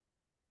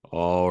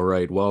All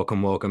right,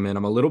 welcome in.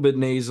 I'm a little bit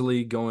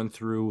nasally going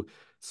through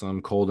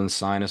some cold and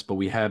sinus, but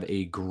we have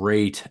a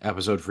great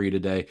episode for you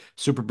today.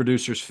 Super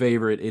producer's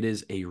favorite. It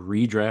is a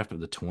redraft of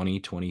the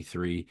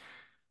 2023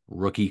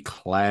 rookie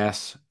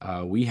class.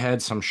 We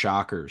had some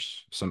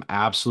shockers, some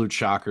absolute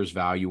shockers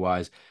value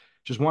wise.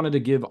 Just wanted to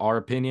give our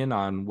opinion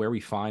on where we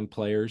find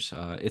players.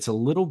 It's a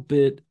little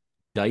bit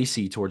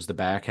dicey towards the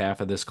back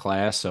half of this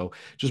class, so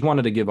just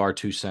wanted to give our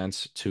 2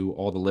 cents to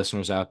all the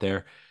listeners out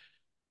there.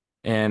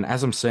 And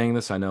as I'm saying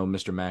this, I know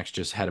Mr. Max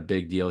just had a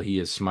big deal. He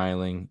is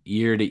smiling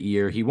ear to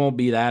ear. He won't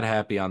be that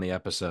happy on the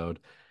episode,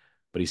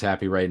 but he's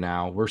happy right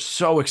now. We're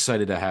so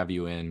excited to have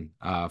you in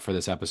for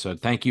this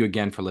episode. Thank you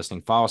again for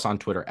listening. Follow us on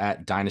Twitter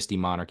at Dynasty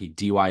Monarchy,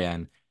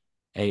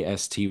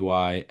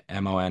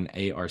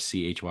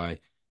 DYNASTYMONARCHY.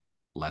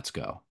 Let's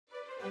go.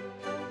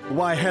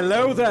 Why,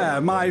 hello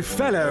there, my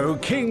fellow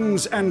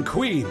kings and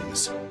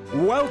queens.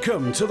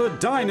 Welcome to the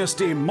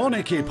Dynasty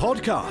Monarchy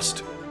podcast,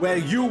 where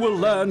you will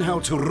learn how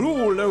to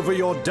rule over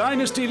your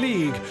Dynasty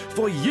League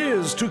for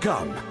years to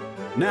come.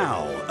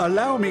 Now,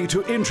 allow me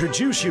to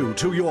introduce you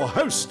to your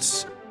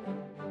hosts.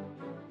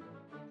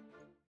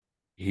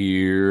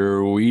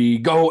 Here we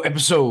go.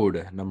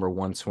 Episode number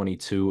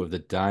 122 of the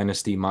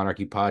Dynasty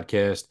Monarchy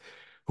podcast.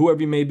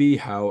 Whoever you may be,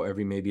 however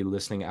you may be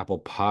listening, Apple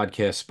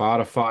Podcast,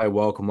 Spotify,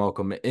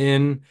 welcome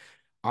in.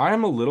 I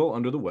am a little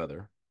under the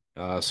weather,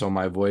 so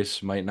my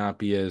voice might not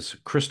be as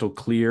crystal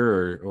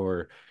clear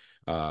or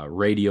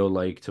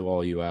radio-like to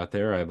all you out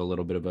there. I have a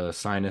little bit of a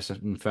sinus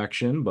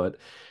infection, but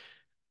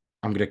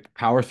I'm going to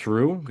power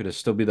through. I'm going to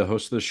still be the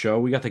host of the show.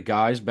 We got the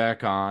guys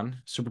back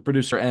on. Super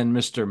producer and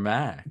Mr.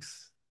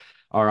 Max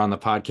are on the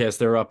podcast.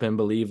 They're up in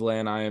Believe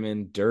Land. I am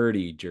in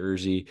dirty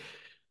Jersey.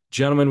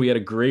 Gentlemen, we had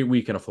a great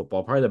weekend of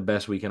football, probably the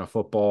best weekend of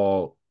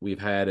football we've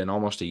had in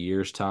almost a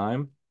year's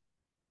time.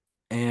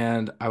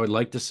 And I would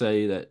like to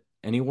say that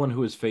anyone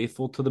who is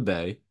faithful to the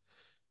Bay,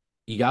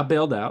 you got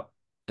bailed out,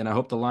 and I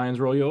hope the Lions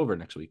roll you over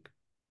next week.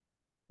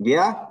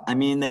 Yeah, I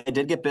mean they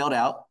did get bailed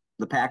out.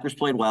 The Packers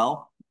played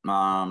well.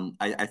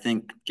 I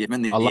think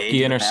given the A age lucky of the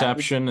Packers,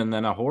 interception and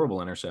then a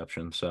horrible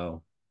interception.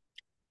 So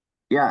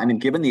yeah, I mean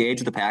given the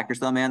age of the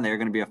Packers, though, man, they're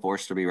going to be a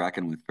force to be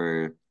reckoned with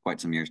for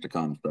quite some years to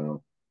come.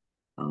 So,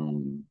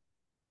 um,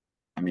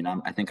 I mean,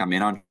 I think I'm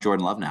in on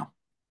Jordan Love now.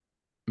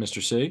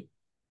 Mr. C,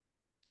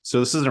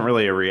 So this isn't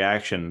really a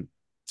reaction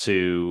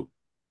to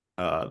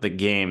the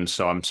game.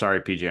 So I'm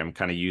sorry, PJ. I'm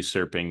kind of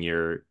usurping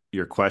your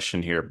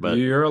question here. But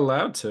you're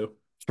allowed to.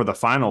 for the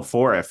final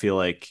four, I feel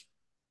like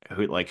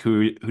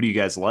who do you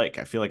guys like?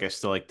 I feel like I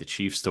still like the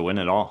Chiefs to win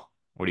it all.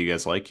 What do you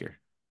guys like here?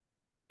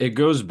 It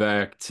goes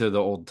back to the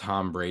old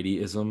Tom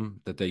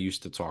Brady-ism that they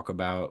used to talk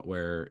about,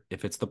 where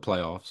if it's the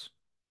playoffs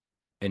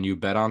and you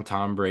bet on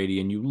Tom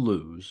Brady and you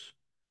lose,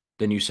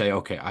 then you say,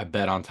 okay, I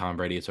bet on Tom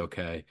Brady, it's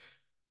okay.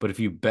 But if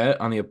you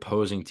bet on the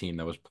opposing team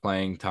that was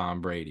playing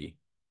Tom Brady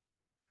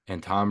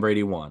and Tom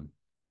Brady won,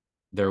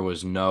 there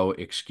was no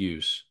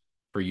excuse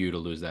for you to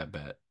lose that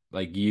bet.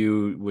 Like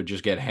you would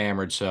just get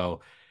hammered.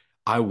 So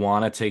I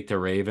want to take the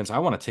Ravens. I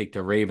want to take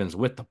the Ravens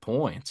with the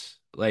points.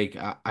 Like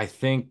I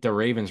think the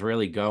Ravens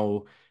really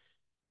go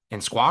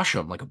and squash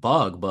them like a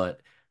bug,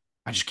 but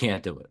I just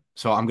can't do it.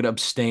 So I'm gonna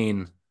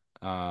abstain.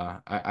 I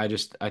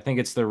think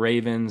it's the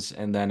Ravens,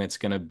 and then it's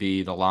gonna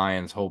be the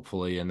Lions,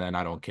 hopefully, and then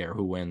I don't care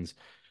who wins.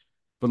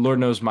 But Lord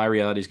knows my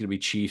reality is gonna be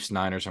Chiefs,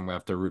 Niners. I'm gonna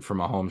have to root for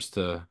Mahomes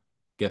to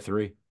get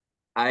three.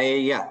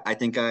 I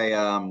think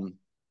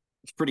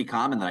it's pretty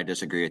common that I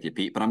disagree with you,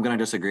 Pete, but I'm going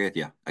to disagree with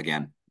you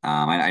again.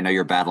 I know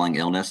you're battling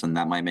illness, and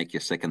that might make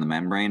you sick in the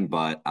membrane,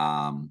 but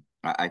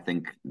I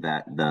think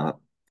that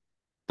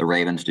the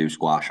Ravens do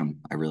squash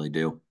them. I really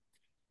do.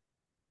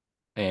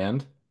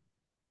 And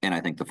And I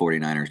think the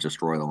 49ers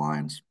destroy the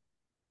Lions.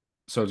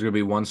 so it's gonna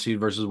be 1 seed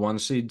versus 1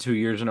 seed 2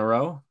 years in a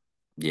row.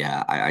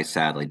 Yeah, I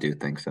sadly do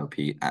think so,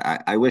 Pete.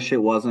 I wish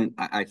it wasn't.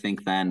 I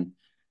think then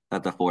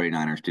that the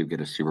 49ers do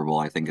get a Super Bowl.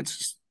 I think it's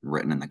just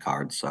written in the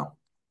cards. So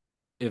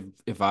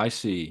If I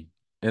see,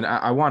 and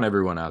I want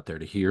everyone out there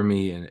to hear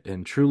me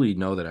and truly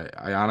know that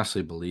I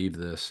honestly believe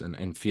this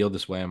and feel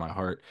this way in my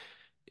heart.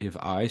 If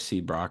I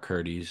see Brock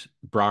Purdy's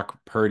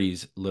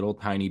little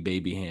tiny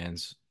baby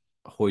hands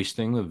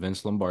hoisting the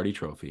Vince Lombardi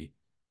trophy,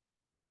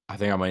 I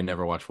think I might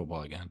never watch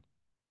football again.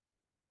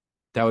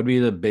 That would be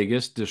the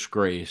biggest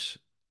disgrace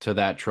to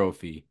that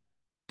trophy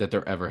that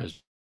there ever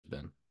has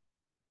been.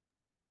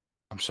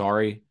 I'm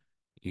sorry.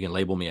 You can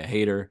label me a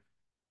hater.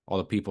 All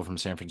the people from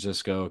San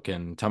Francisco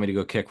can tell me to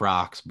go kick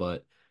rocks,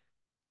 but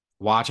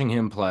watching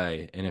him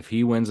play, and if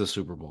he wins the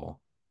Super Bowl,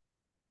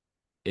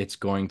 it's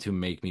going to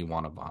make me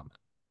want to vomit.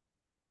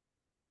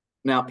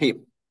 now, Pete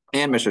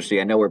and Mr. C,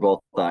 I know we're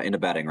both into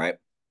betting, right?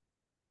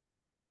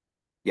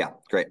 Yeah,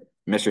 great.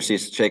 Mr.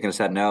 C's shaking his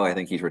head no. I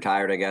think he's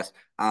retired, I guess.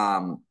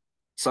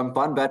 Some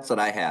fun bets that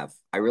I have.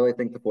 I really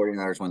think the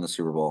 49ers win the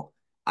Super Bowl.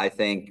 I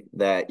think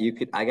that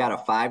I got a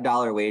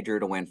 $5 wager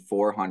to win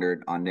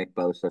 400 on Nick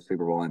Bosa,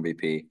 Super Bowl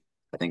MVP.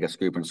 I think a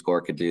scoop and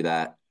score could do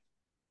that.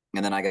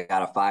 And then I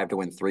got a 5 to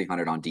win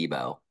 300 on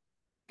Debo.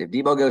 If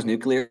Debo goes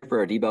nuclear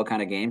for a Debo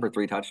kind of game for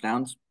 3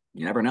 touchdowns,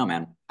 you never know,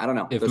 man. I don't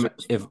know. If Those are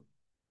if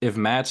if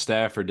Matt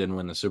Stafford didn't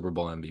win the Super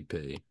Bowl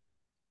MVP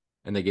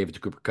and they gave it to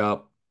Cooper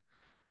Kupp,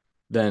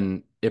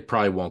 then it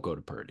probably won't go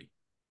to Purdy.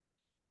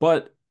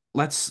 But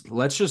let's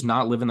just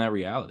not live in that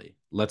reality.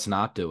 Let's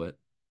not do it.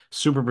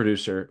 Super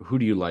producer, who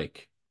do you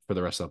like for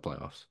the rest of the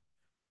playoffs?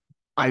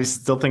 I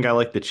still think I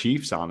like the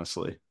Chiefs,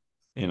 honestly.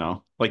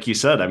 Like you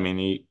said, I mean,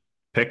 you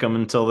pick them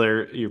until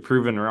you're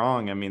proven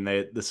wrong. I mean,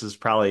 this is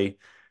probably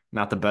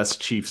not the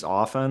best Chiefs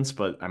offense,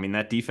 but I mean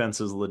that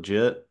defense is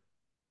legit.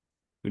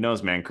 Who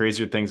knows, man?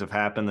 Crazier things have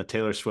happened. The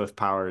Taylor Swift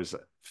powers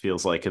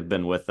feels like have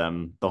been with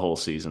them the whole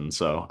season,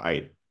 so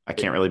I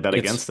can't It, really bet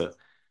it's against it.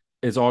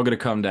 it's all going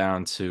to come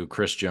down to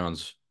Chris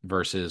Jones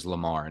versus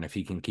Lamar, and if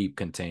he can keep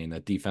contained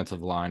that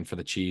defensive line for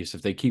the Chiefs,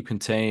 if they keep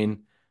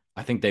contained,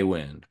 I think they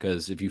win.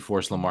 Because if you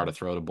force Lamar to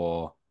throw the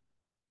ball,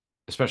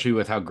 especially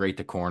with how great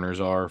the corners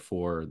are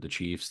for the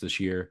Chiefs this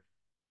year,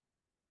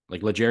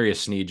 like L'Jarius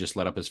Sneed just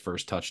let up his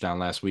first touchdown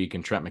last week,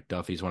 and Trent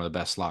McDuffie's one of the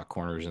best slot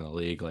corners in the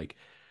league. Like,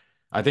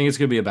 I think it's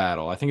gonna be a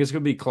battle. I think it's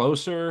gonna be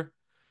closer,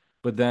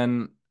 but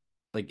then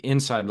like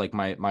inside, like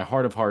my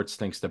heart of hearts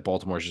thinks that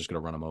Baltimore's just gonna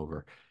run them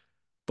over.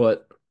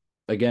 But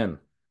again,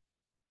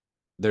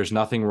 there's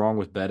nothing wrong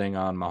with betting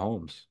on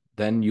Mahomes.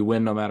 Then you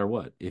win no matter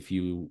what. If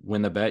you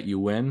win the bet, you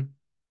win.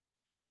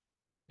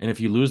 And if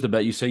you lose the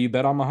bet, you say you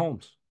bet on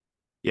Mahomes.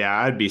 Yeah,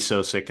 I'd be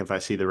so sick if I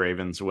see the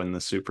Ravens win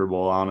the Super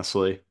Bowl,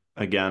 honestly.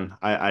 Again,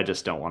 I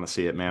just don't want to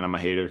see it, man. I'm a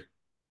hater.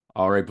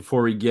 All right,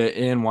 before we get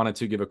in, wanted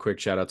to give a quick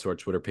shout out to our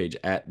Twitter page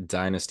at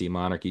Dynasty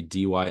Monarchy,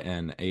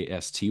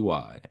 DYNASTY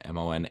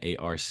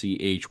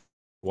MONARCHY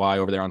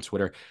over there on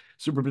Twitter.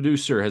 Super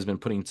producer has been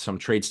putting some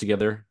trades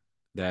together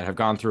that have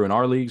gone through in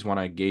our leagues. Want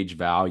to gauge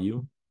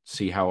value,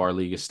 see how our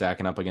league is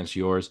stacking up against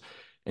yours,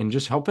 and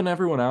just helping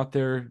everyone out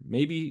there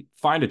maybe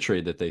find a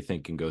trade that they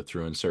think can go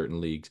through in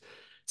certain leagues.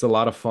 It's a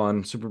lot of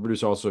fun. Super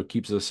Producer also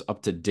keeps us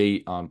up to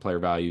date on player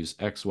values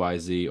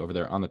XYZ over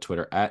there on the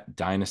Twitter at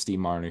Dynasty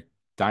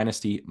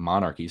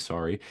Monarchy,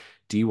 sorry.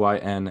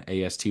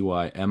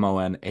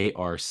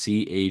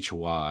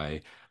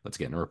 DYNASTYMONARCHY. Let's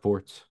get into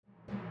reports.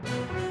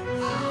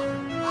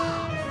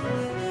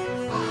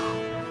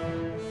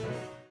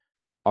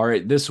 All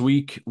right, this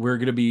week we're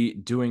going to be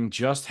doing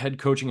just head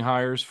coaching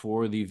hires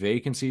for the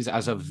vacancies.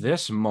 As of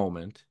this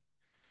moment,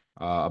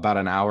 about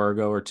an hour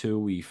ago or two,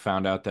 we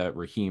found out that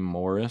Raheem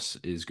Morris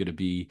is going to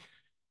be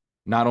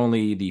not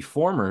only the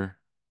former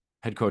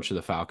head coach of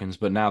the Falcons,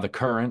 but now the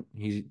current.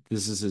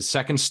 This is his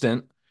second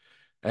stint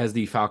as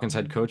the Falcons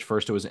head coach.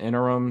 First, it was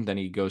interim, then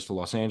he goes to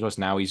Los Angeles.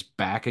 Now he's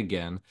back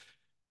again.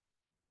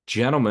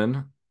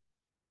 Gentlemen,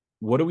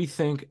 what do we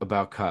think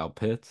about Kyle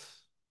Pitts,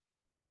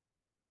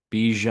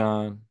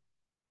 Bijan,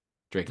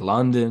 Drake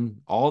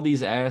London, all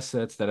these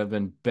assets that have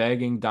been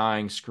begging,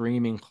 dying,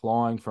 screaming,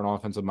 clawing for an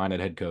offensive minded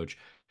head coach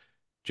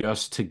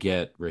just to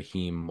get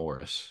Raheem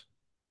Morris?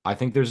 I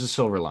think there's a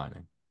silver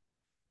lining.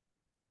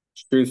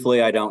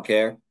 Truthfully, I don't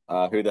care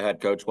who the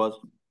head coach was.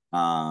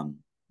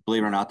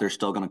 Believe it or not, they're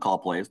still going to call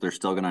plays. They're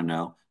still going to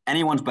know.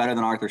 Anyone's better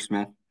than Arthur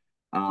Smith.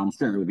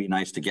 Sure, it would be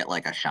nice to get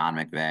like a Sean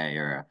McVay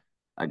or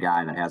a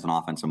guy that has an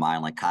offensive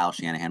mind like Kyle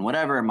Shanahan,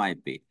 whatever it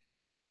might be.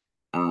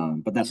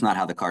 But that's not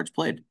how the cards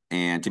played.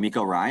 And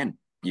D'Amico Ryan,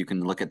 you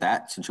can look at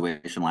that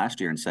situation last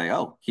year and say,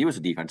 oh, he was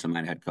a defensive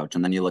minded head coach.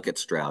 And then you look at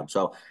Stroud.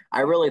 So I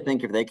really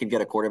think if they could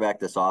get a quarterback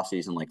this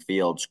offseason like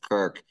Fields,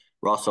 Kirk,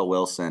 Russell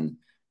Wilson,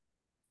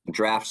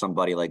 draft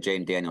somebody like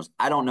Jaden Daniels,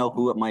 I don't know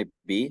who it might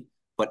be,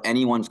 but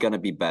anyone's going to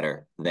be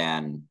better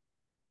than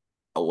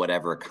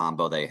whatever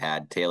combo they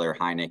had, Taylor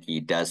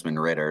Heineke, Desmond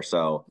Ritter.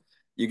 So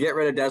you get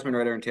rid of Desmond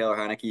Ritter and Taylor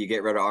Heineke, you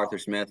get rid of Arthur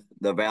Smith.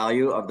 The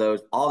value of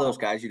all those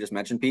guys you just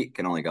mentioned, Pete,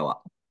 can only go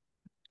up.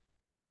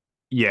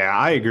 Yeah,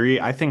 I agree.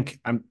 I think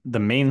the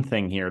main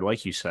thing here,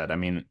 like you said, I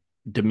mean,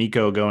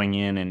 D'Amico going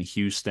in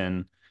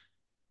Houston,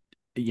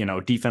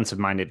 defensive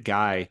minded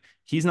guy,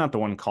 he's not the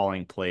one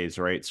calling plays,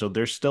 right? So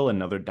there's still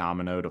another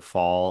domino to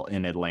fall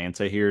in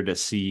Atlanta here to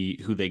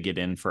see who they get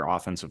in for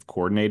offensive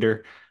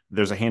coordinator.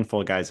 There's a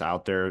handful of guys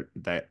out there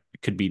that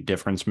could be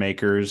difference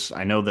makers.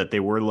 I know that they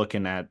were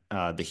looking at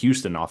the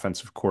Houston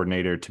offensive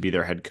coordinator to be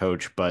their head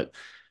coach, but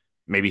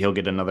maybe he'll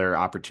get another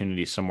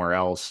opportunity somewhere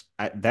else.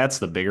 That's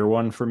the bigger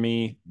one for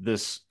me.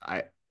 This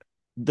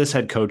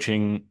head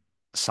coaching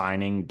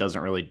signing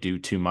doesn't really do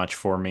too much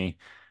for me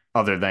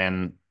other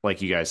than,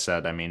 like you guys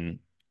said, I mean,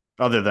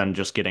 other than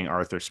just getting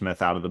Arthur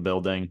Smith out of the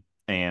building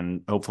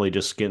and hopefully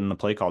just getting the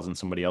play calls in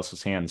somebody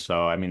else's hands.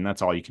 So, I mean,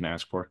 that's all you can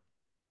ask for.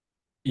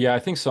 Yeah, I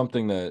think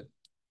something that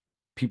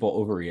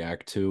people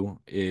overreact to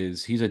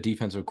is he's a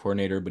defensive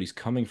coordinator, but he's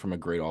coming from a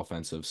great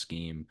offensive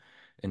scheme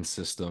and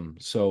system.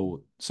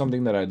 So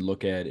something that I'd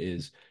look at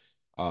is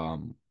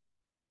um,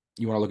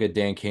 you want to look at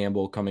Dan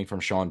Campbell coming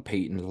from Sean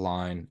Payton's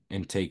line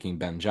and taking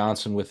Ben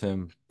Johnson with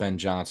him. Ben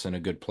Johnson, a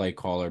good play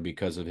caller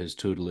because of his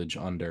tutelage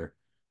under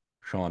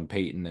Sean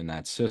Payton in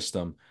that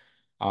system.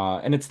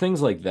 And it's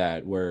things like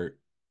that where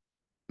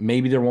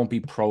maybe there won't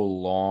be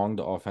prolonged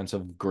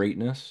offensive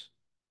greatness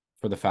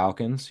for the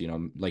Falcons,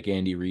 like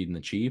Andy Reid and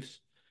the Chiefs,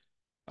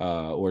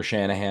 or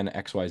Shanahan,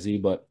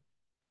 XYZ, but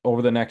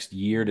over the next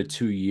year to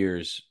 2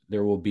 years,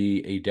 there will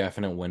be a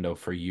definite window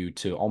for you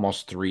to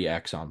almost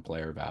 3x on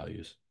player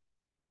values.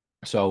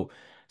 So,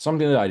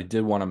 something that I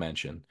did want to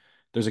mention,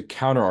 there's a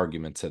counter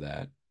argument to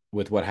that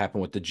with what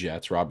happened with the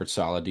Jets. Robert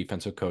Saleh,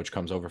 defensive coach,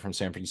 comes over from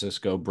San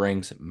Francisco,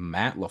 brings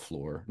Matt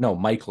LaFleur, no,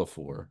 Mike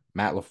LaFleur,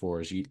 Matt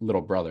LaFleur's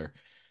little brother.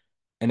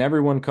 And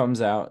everyone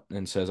comes out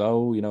and says,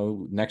 oh,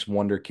 next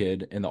wonder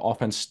kid. And the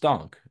offense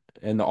stunk.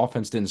 And the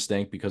offense didn't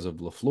stink because of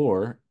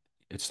LaFleur.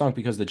 It stunk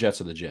because the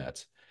Jets are the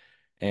Jets.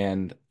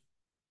 And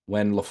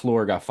when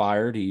LaFleur got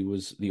fired, he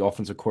was the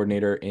offensive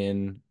coordinator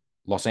in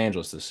Los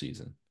Angeles this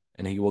season,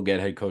 and he will get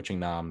head coaching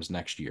noms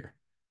next year.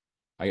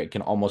 I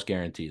can almost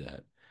guarantee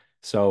that.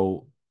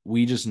 So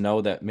we just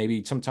know that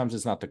maybe sometimes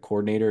it's not the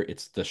coordinator,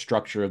 it's the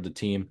structure of the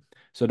team.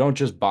 So don't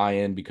just buy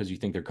in because you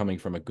think they're coming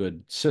from a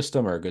good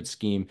system or a good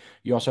scheme.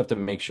 You also have to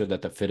make sure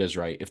that the fit is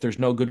right. If there's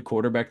no good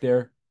quarterback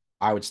there,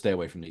 I would stay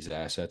away from these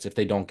assets. If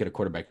they don't get a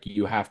quarterback,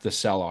 you have to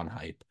sell on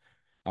hype.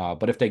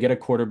 But if they get a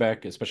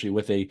quarterback, especially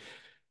with a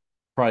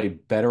probably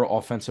better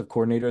offensive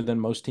coordinator than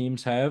most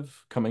teams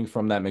have coming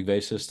from that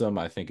McVay system,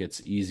 I think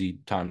it's easy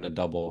time to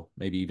double,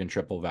 maybe even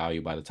triple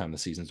value by the time the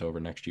season's over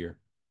next year.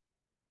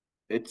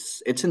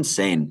 It's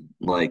insane,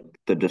 like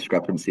the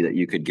discrepancy that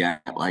you could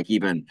get, like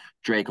even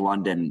Drake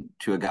London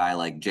to a guy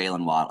like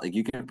Jalen Waddle. Like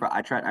you can,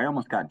 I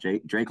almost got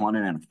Drake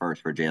London in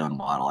first for Jalen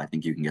Waddle. I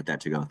think you can get that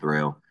to go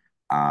through.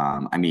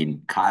 I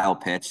mean Kyle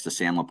Pitts to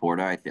Sam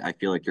Laporta. I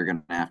feel like you're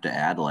gonna have to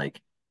add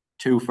like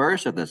two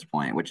first at this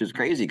point, which is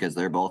crazy because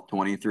they're both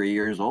 23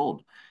 years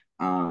old.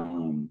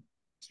 Um,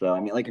 so I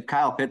mean, like if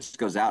Kyle Pitts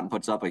goes out and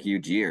puts up a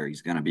huge year,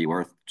 he's gonna be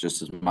worth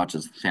just as much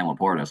as Sam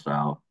Laporta.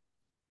 So.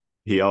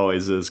 He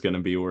always is going to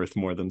be worth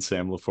more than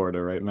Sam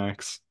Laporta, right,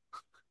 Max?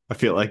 I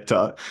feel like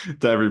to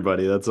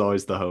everybody, that's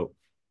always the hope.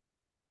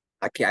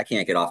 I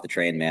can't get off the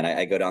train, man.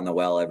 I go down the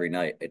well every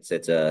night. It's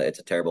a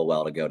terrible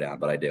well to go down,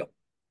 but I do.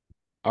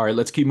 All right,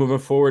 let's keep moving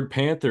forward.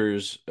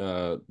 Panthers,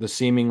 the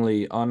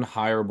seemingly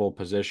unhireable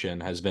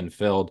position has been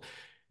filled.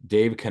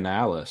 Dave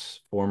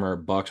Canales, former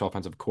Bucks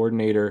offensive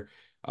coordinator.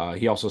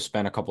 He also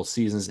spent a couple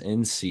seasons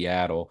in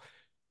Seattle.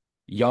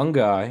 Young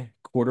guy,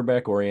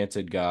 quarterback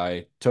oriented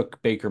guy,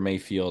 took Baker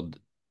Mayfield,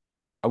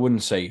 I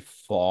wouldn't say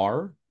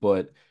far,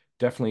 but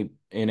definitely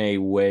in a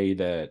way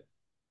that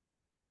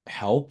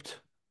helped.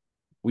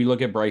 We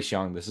look at Bryce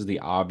Young. This is the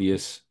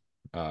obvious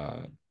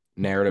uh,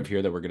 narrative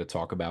here that we're going to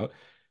talk about.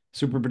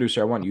 Super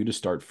producer, I want you to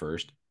start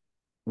first.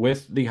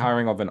 With the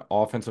hiring of an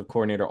offensive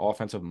coordinator,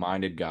 offensive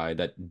minded guy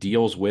that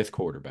deals with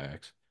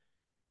quarterbacks,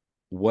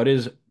 what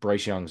is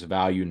Bryce Young's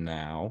value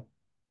now?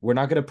 We're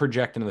not going to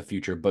project into the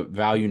future, but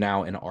value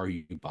now, and are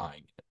you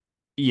buying it?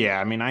 Yeah,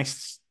 I mean, I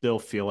still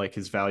feel like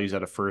his value's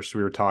at a first.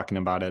 We were talking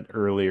about it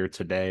earlier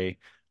today.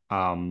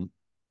 Um,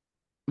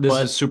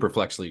 This is but super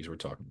flex leagues we're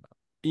talking about.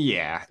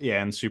 yeah,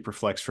 and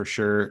Superflex for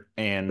sure.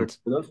 For And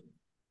those?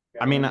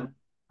 I mean,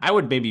 I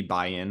would maybe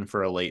buy in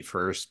for a late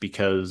first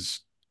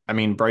because I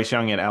mean, Bryce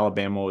Young at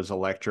Alabama was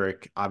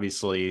electric.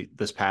 Obviously,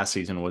 this past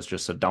season was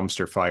just a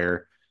dumpster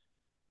fire.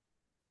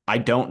 I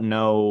don't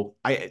know.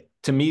 I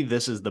to me,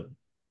 this is the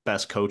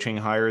best coaching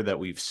hire that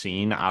we've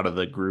seen out of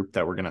the group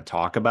that we're going to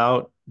talk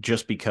about,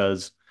 just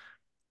because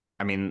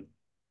I mean,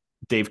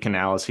 Dave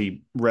Canales,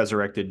 he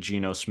resurrected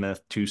Geno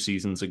Smith 2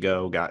 seasons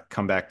ago, got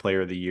comeback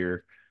player of the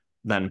year.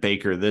 Then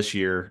Baker this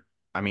year.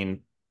 I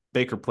mean,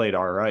 Baker played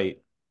all right,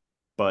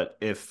 but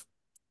if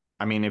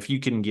you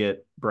can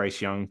get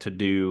Bryce Young to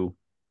do,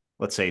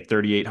 let's say,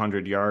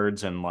 3,800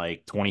 yards and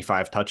like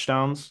 25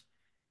 touchdowns,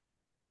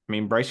 I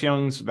mean, Bryce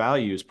Young's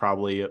value is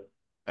probably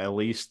at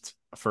least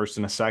a first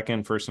and a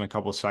second, first and a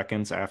couple of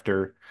seconds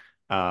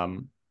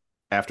um,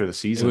 after the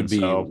It season. would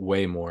be So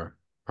way more.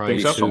 think Probably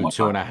He's so. so two, much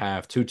two fun. and a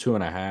half, two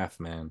and a half,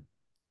 man.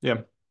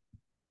 Yeah.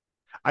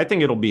 I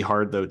think it'll be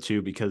hard though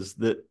too because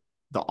the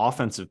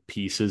offensive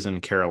pieces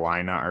in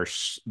Carolina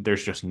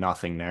there's just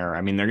nothing there.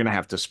 I mean, they're going to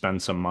have to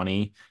spend some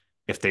money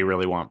if they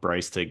really want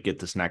Bryce to get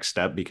this next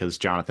step because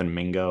Jonathan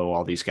Mingo,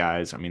 all these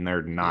guys, I mean,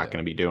 they're not Yeah.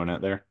 going to be doing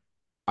it there.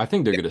 I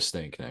think they're going to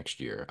stink next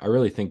year. I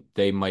really think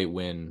they might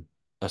win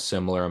a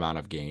similar amount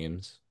of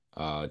games.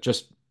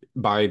 Just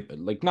by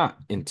like not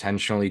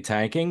intentionally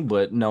tanking,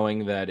 but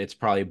knowing that it's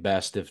probably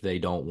best if they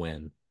don't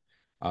win.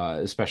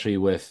 Especially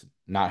with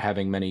not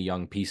having many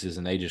young pieces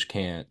and they just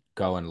can't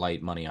go and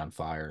light money on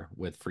fire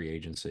with free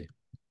agency.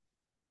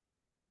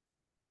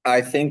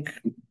 I think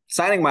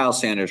signing Miles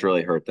Sanders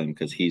really hurt them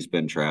because he's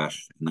been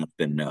trash and that's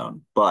been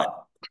known. But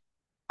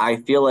I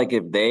feel like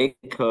if they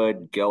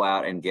could go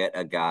out and get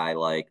a guy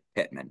like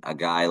Pittman, a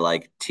guy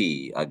like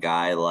T, a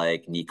guy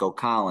like Nico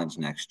Collins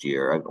next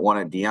year, one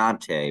of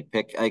Deontay,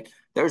 pick like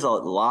there's a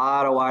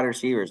lot of wide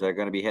receivers that are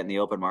going to be hitting the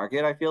open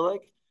market. I feel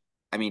like,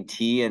 I mean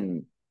T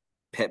and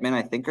Pittman,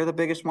 I think are the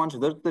biggest ones. Are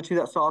those the two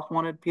that Sauce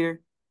wanted,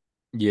 Peter?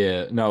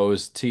 Yeah, no, it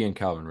was T and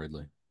Calvin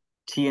Ridley.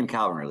 T and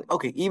Calvin Ridley.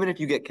 Okay, even if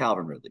you get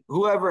Calvin Ridley,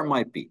 whoever it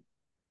might be,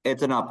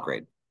 it's an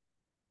upgrade.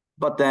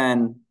 But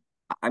then,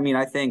 I mean,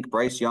 I think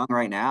Bryce Young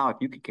right now, if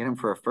you could get him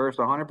for a first,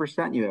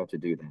 100%, you have to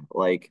do that.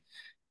 Like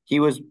He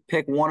was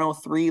pick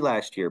 103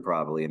 last year,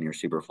 probably in your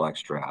super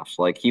flex drafts.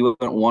 Like he went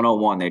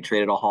 101. They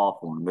traded a haul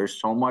for him.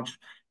 There's so much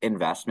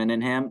investment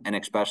in him, and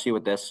especially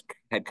with this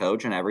head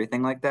coach and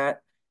everything like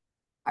that,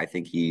 I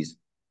think he's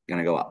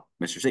gonna go up.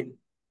 Mr. C.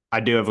 I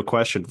do have a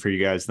question for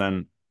you guys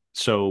then.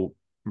 So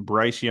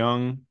Bryce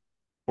Young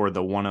or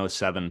the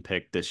 107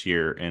 pick this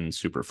year in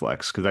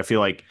Superflex? Because I feel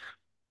like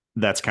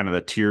that's kind of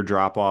the tier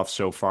drop off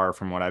so far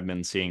from what I've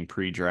been seeing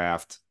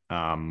pre-draft,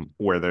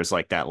 where there's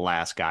like that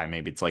last guy,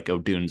 maybe it's like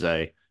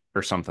Odunze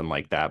or something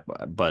like that.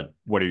 But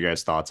what are your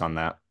guys' thoughts on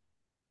that?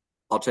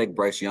 I'll take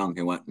Bryce Young,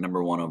 who went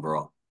number one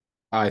overall.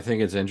 I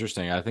think it's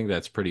interesting. I think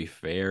that's pretty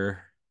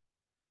fair.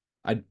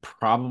 I'd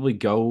probably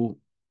go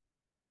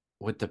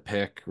with the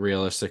pick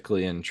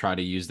realistically and try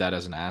to use that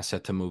as an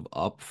asset to move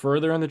up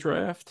further in the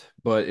draft.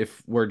 But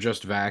if we're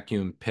just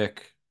vacuum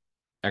pick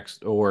X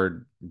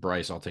or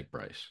Bryce, I'll take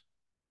Bryce.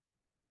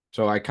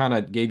 So I kind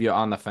of gave you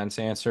on the fence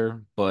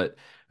answer, but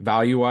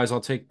value wise,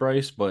 I'll take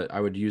Bryce, but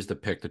I would use the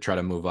pick to try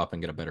to move up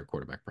and get a better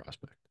quarterback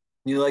prospect.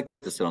 You like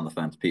to sit on the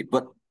fence, Pete,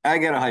 but I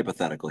get a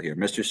hypothetical here.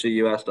 Mr. C,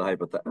 you asked a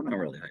hypothetical. Not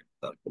really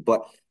hypothetical,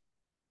 but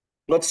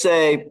let's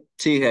say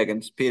T.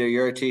 Higgins. Peter,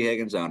 you're a T.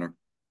 Higgins owner.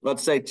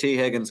 Let's say T.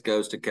 Higgins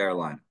goes to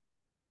Carolina.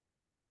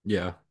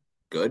 Yeah.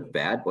 Good,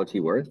 bad, what's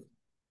he worth?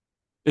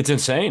 It's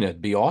insane.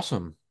 It'd be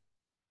awesome.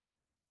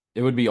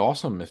 It would be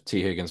awesome if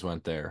T. Higgins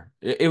went there.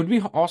 It would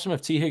be awesome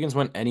if T. Higgins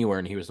went anywhere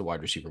and he was the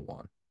wide receiver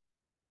one.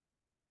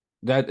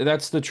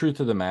 That's the truth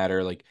of the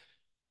matter. Like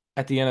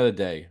at the end of the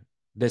day,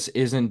 this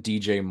isn't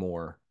DJ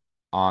Moore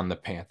on the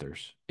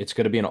Panthers. It's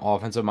going to be an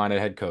offensive minded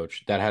head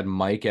coach that had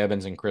Mike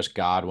Evans and Chris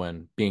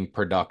Godwin being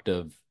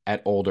productive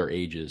at older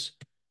ages.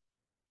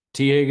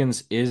 T.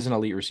 Higgins is an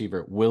elite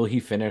receiver. Will he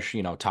finish,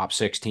 top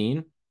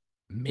 16?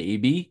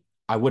 Maybe.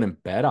 I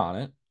wouldn't bet on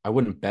it. I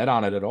wouldn't bet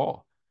on it at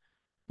all.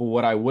 But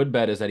what I would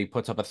bet is that he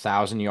puts up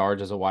 1,000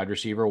 yards as a wide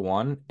receiver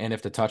one. And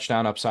if the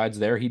touchdown upside's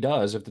there, he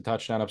does. If the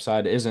touchdown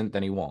upside isn't,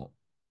 then he won't.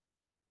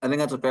 I think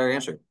that's a fair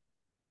answer.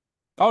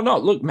 Oh, no.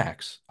 Look,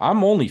 Max,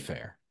 I'm only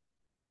fair.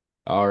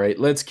 All right,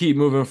 let's keep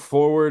moving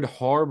forward.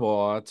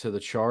 Harbaugh to the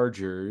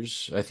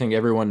Chargers. I think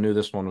everyone knew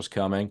this one was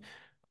coming.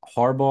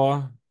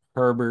 Harbaugh,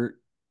 Herbert.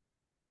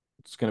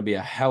 It's going to be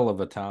a hell of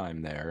a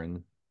time there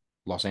in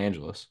Los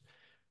Angeles.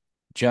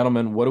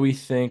 Gentlemen, what do we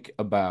think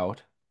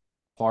about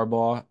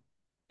Harbaugh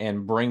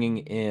and bringing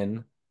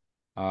in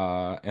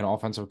an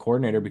offensive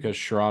coordinator because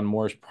Sharon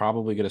Moore is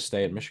probably going to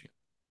stay at Michigan?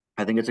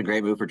 I think it's a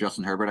great move for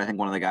Justin Herbert. I think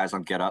one of the guys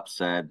on Get Up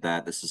said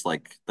that this is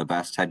like the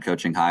best head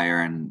coaching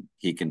hire and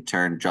he can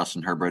turn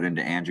Justin Herbert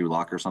into Andrew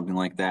Luck or something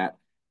like that.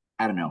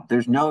 I don't know.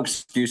 There's no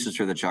excuses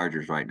for the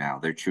Chargers right now.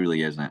 There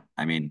truly isn't.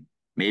 I mean,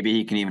 maybe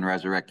he can even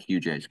resurrect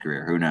QJ's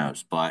career. Who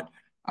knows? But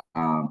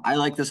I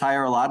like this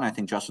hire a lot, and I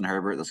think Justin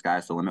Herbert, the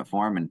sky's the limit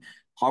for him. And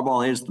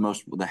Harbaugh is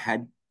the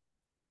head.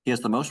 He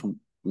has the most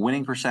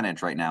winning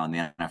percentage right now in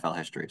the NFL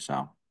history.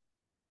 So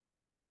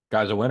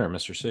Guy's a winner,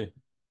 Mr. C.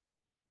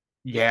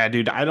 Yeah,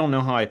 dude, I don't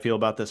know how I feel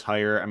about this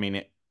hire. I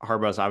mean,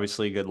 Harbaugh's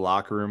obviously a good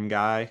locker room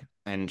guy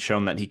and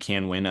shown that he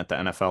can win at the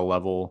NFL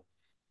level.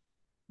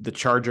 The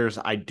Chargers,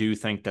 I do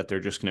think that they're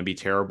just going to be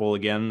terrible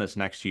again this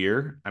next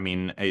year. I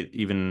mean,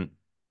 even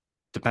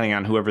depending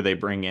on whoever they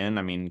bring in,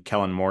 I mean,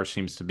 Kellen Moore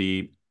seems to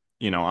be,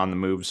 on the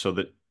move, so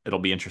that it'll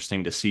be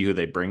interesting to see who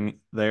they bring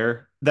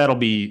there. That'll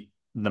be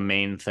the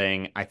main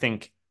thing. I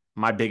think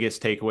my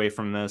biggest takeaway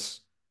from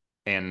this,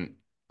 and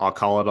I'll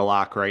call it a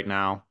lock right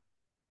now,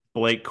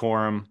 Blake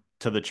Corum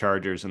to the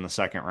Chargers in the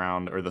second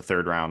round or the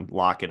third round.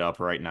 Lock it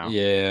up right now.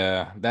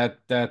 Yeah,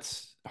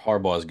 that's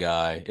Harbaugh's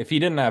guy. If he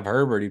didn't have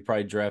Herbert, he'd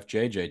probably draft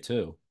JJ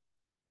too.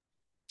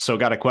 So,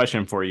 got a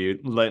question for you.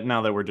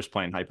 Now that we're just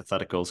playing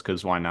hypotheticals,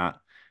 because why not?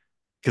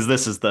 Because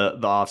this is the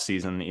off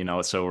season,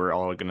 so we're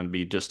all going to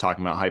be just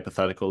talking about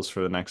hypotheticals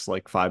for the next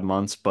like 5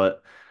 months.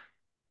 But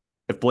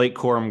if Blake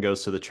Corum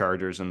goes to the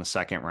Chargers in the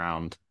second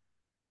round,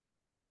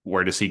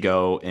 where does he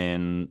go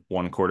in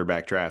one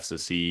quarterback drafts?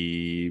 Is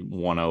he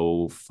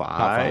Top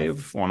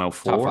five.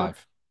 105, Top 104?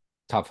 five.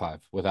 Top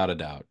five, without a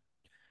doubt.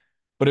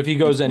 But if he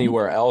goes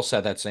anywhere else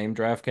at that same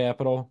draft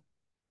capital,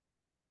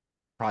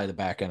 probably the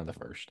back end of the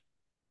first.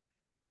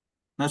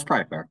 that's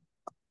probably fair.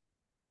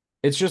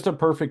 It's just a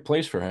perfect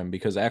place for him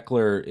because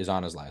Eckler is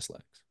on his last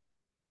legs.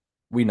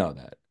 We know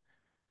that.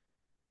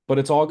 But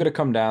it's all going to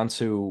come down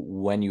to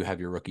when you have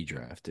your rookie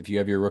draft. If you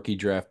have your rookie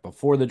draft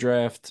before the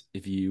draft,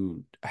 if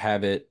you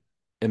have it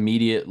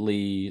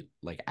immediately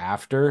like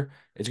after,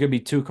 it's going to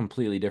be two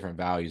completely different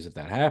values if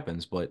that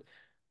happens. But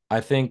I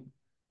think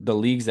the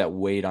leagues that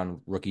wait on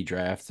rookie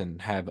drafts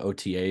and have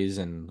OTAs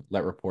and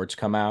let reports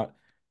come out,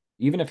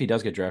 even if he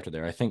does get drafted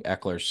there, I think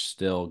Eckler's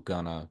still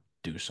gonna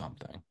do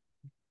something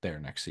there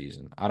next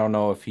season. I don't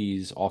know if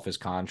he's off his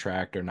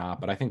contract or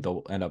not, but I think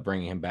they'll end up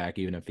bringing him back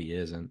even if he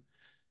isn't.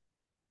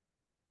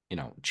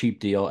 Cheap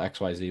deal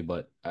XYZ,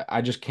 but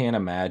I just can't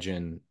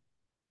imagine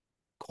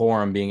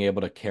Corum being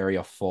able to carry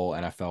a full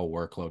NFL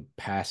workload,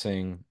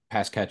 passing,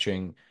 pass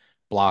catching,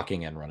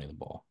 blocking, and running the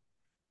ball.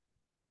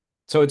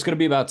 So it's going to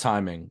be about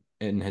timing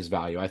in his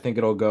value. I think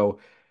it'll go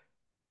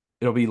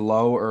It'll be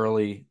low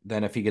early.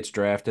 Then if he gets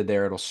drafted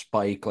there, it'll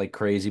spike like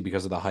crazy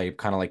because of the hype,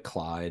 kind of like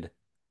Clyde.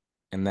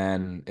 And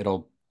then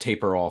it'll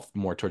taper off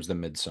more towards the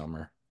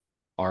midsummer.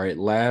 All right,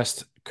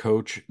 last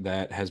coach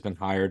that has been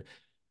hired.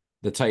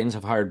 The Titans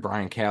have hired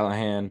Brian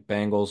Callahan,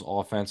 Bengals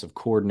offensive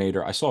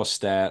coordinator. I saw a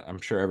stat.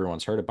 I'm sure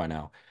everyone's heard it by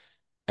now.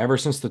 Ever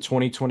since the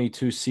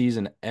 2022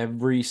 season,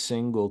 every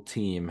single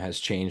team has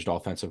changed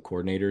offensive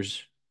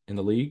coordinators in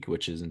the league,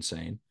 which is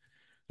insane.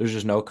 There's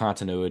just no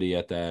continuity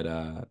at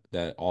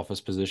that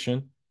office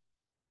position.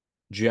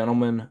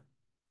 Gentlemen,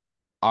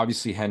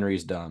 obviously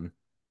Henry's done.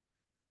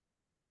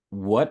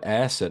 What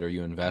asset are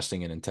you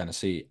investing in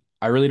Tennessee?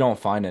 I really don't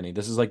find any.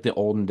 This is like the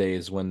olden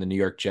days when the New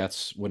York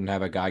Jets wouldn't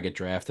have a guy get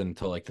drafted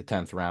until like the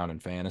 10th round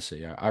in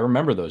fantasy. I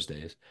remember those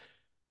days.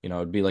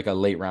 It'd be like a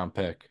late round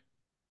pick.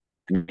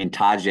 I mean,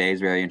 Tajay is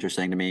very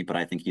interesting to me, but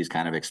I think he's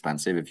kind of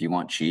expensive. If you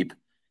want cheap,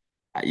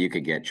 you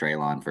could get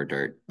Traylon for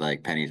dirt,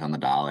 like pennies on the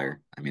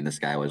dollar. I mean, this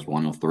guy was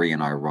 103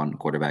 in our run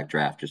quarterback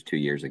draft just 2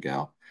 years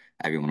ago.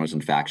 Everyone was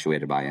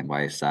infatuated by him,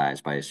 by his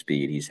size, by his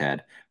speed. He's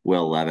had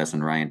Will Levis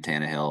and Ryan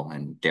Tannehill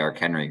and Derrick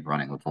Henry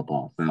running the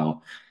football.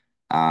 So,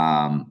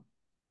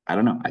 I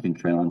don't know. I think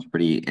Traylon's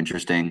pretty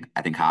interesting.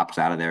 I think Hop's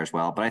out of there as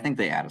well, but I think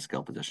they add a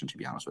skill position, to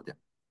be honest with you.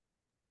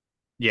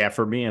 Yeah,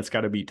 for me, it's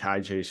got to be Ty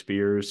J.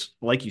 Spears.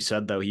 Like you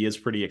said, though, he is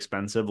pretty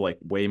expensive, like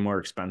way more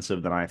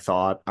expensive than I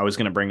thought. I was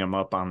going to bring him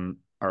up on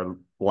our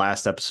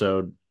last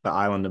episode, the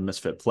Island of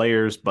Misfit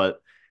Players,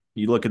 but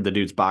you look at the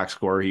dude's box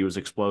score, he was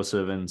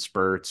explosive in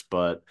spurts,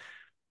 but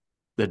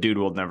the dude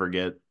will never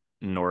get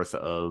north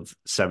of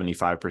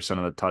 75%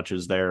 of the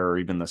touches there or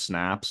even the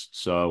snaps.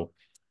 So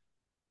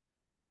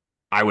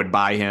I would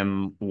buy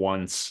him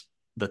once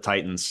the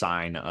Titans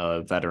sign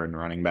a veteran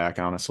running back,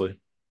 honestly.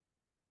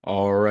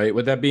 All right.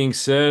 With that being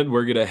said,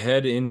 we're going to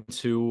head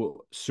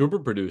into Super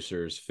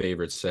Producer's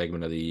favorite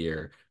segment of the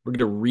year. We're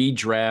going to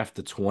redraft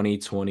the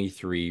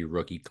 2023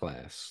 rookie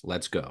class.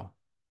 Let's go.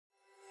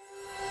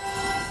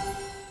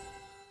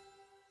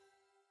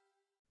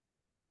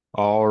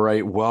 All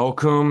right.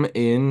 Welcome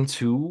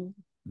into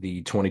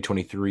the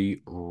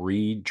 2023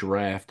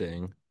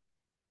 redrafting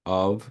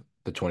of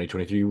the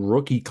 2023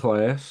 rookie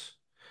class.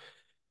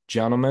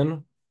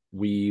 Gentlemen,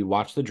 we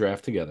watched the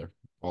draft together,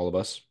 all of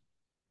us.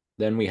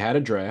 Then we had a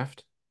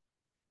draft.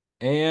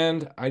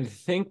 And I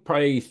think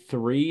probably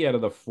three out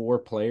of the four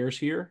players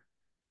here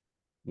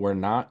were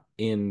not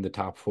in the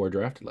top four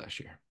drafted last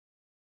year.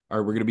 All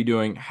right, we're going to be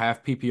doing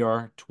half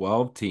PPR,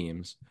 12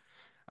 teams,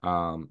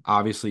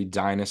 obviously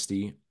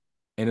dynasty,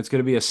 and it's going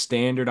to be a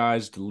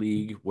standardized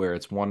league where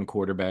it's one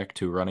quarterback,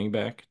 two running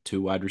back,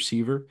 two wide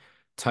receiver,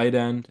 tight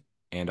end,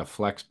 and a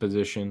flex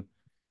position.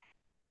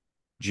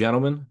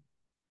 Gentlemen,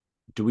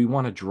 do we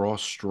want to draw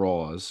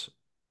straws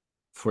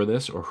for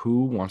this, or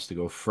who wants to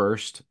go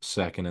first,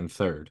 second, and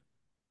third?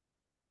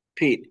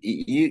 Pete,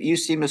 you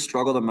seem to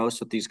struggle the most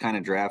with these kind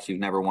of drafts. You've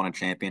never won a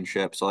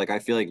championship, so like I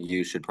feel like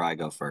you should probably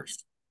go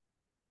first.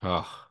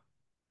 Oh,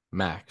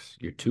 Max,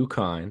 you're too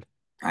kind.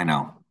 I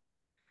know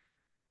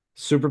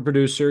Super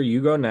producer,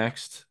 you go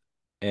next.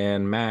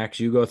 And Max,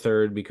 you go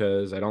third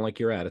because I don't like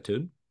your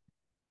attitude.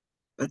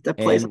 that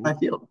plays on my And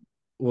field.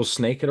 we'll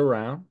snake it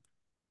around.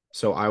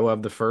 So I will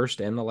have the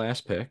first and the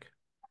last pick.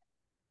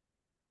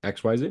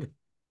 XYZ.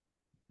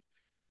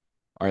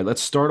 All right,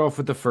 let's start off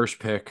with the first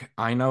pick.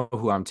 I know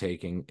who I'm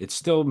taking. It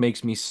still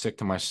makes me sick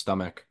to my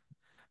stomach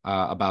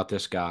about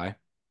this guy.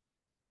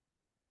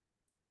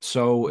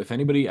 So if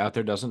anybody out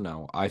there doesn't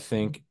know, I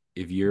think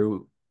if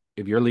your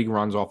league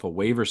runs off a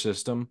waiver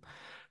system,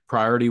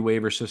 priority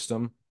waiver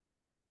system,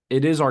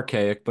 it is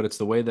archaic, but it's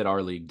the way that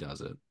our league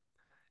does it.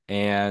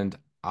 And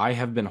I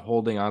have been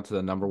holding on to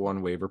the number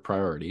one waiver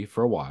priority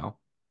for a while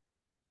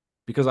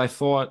because I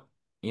thought,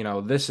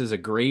 this is a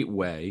great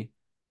way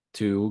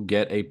to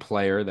get a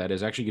player that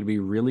is actually going to be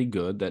really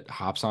good that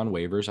hops on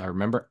waivers. I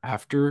remember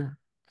after,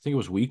 I think it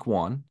was week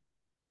one,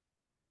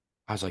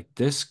 I was like,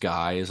 this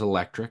guy is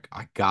electric.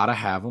 I gotta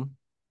have him.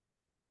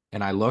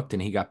 And I looked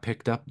and he got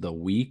picked up the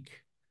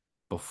week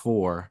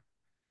before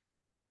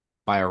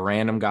by a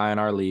random guy in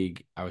our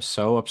league. I was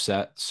so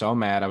upset, so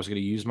mad. I was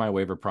going to use my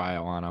waiver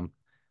prio on him.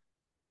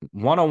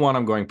 One on one,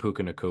 I'm going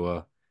Puka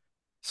Nakua.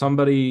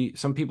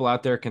 Some people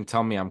out there can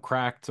tell me I'm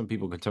cracked. Some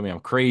people can tell me I'm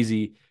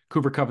crazy.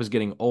 Cooper Cup is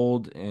getting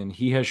old, and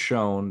he has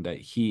shown that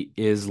he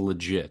is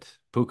legit.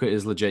 Puka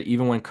is legit.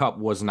 Even when Cup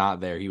was not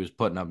there, he was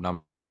putting up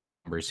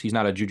numbers. He's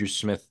not a Juju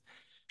Smith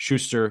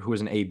Schuster who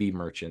is an AB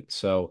merchant.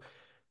 So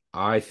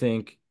I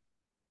think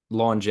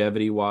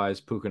longevity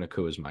wise, Puka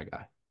Nakua is my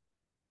guy.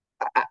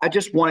 I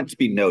just want it to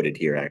be noted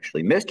here,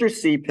 actually. Mr.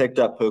 C picked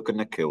up Puka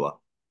Nakua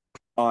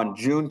on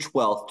June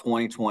 12th,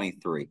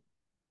 2023.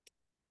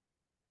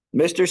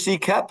 Mr. C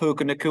kept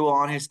Puka Nakua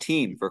on his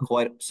team for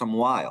quite some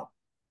while.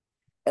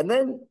 And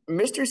then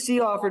Mr. C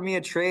offered me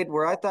a trade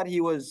where I thought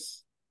he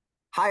was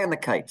high on the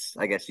kites,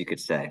 I guess you could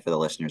say, for the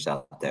listeners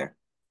out there.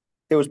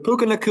 It was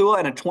Puka Nakua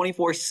and a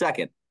 24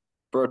 second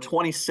for a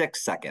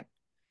 26 second.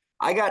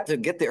 I got to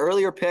get the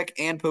earlier pick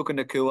and Puka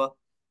Nakua,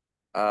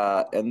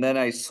 and then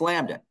I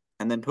slammed it.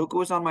 And then Puka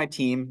was on my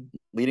team.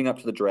 leading up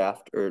to the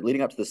draft or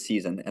leading up to the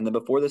season. And then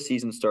before the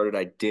season started,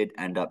 I did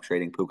end up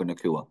trading Puka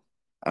Nakua.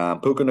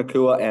 Puka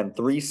Nakua and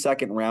 3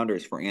 second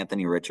rounders for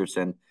Anthony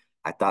Richardson.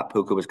 I thought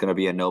Puka was going to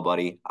be a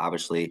nobody.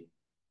 Obviously,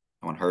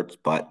 no one hurts,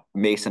 but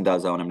Mason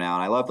does own him now.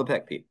 And I love the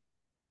pick, Pete.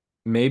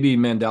 Maybe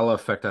Mandela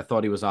effect. I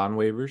thought he was on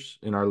waivers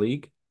in our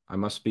league. I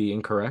must be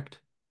incorrect,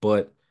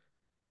 but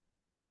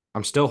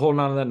I'm still holding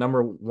on to that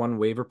number one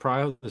waiver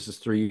prio. This is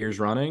 3 years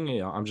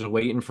running. I'm just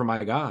waiting for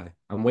my guy.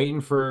 I'm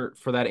waiting for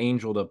that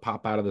angel to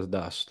pop out of the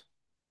dust.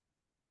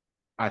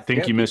 I think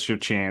Yeah, you Pete. missed your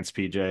chance,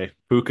 PJ.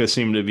 Puka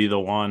seemed to be the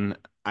one.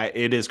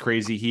 It is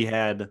crazy. He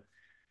had, I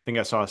think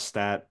I saw a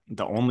stat.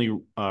 The only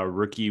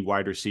rookie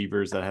wide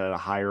receivers that had a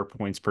higher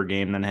points per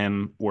game than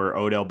him were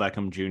Odell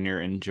Beckham Jr.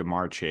 and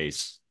Jamar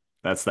Chase.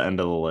 That's the end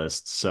of the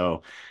list.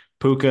 So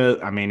Puka,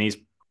 I mean, he's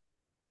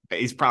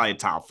probably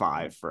top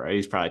five, right?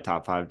 He's probably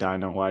top five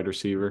Dino wide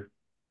receiver.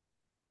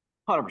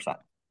 100%.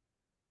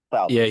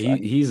 1000%. Yeah, I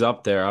mean, he's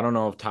up there. I don't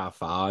know if top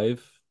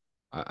five.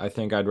 I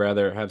think I'd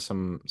rather have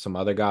some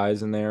other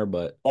guys in there,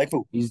 but like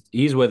who?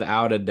 he's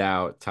without a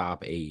doubt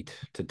top 8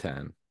 to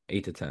 10,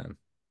 8 to 10.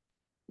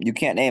 You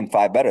can't name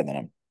five better than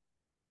him.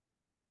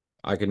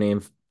 I could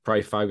name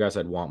probably five guys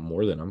I'd want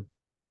more than him.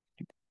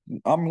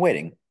 I'm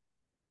waiting.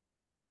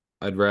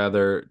 I'd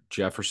rather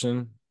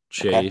Jefferson,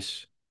 Okay.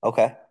 Chase.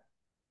 Okay.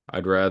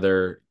 I'd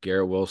rather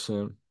Garrett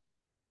Wilson.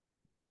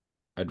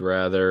 I'd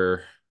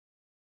rather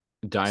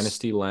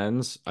Dynasty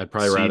Lens. I'd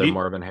probably rather CD?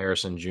 Marvin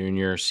Harrison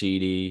Jr.,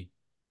 CD.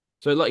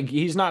 So like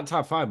he's not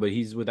top five, but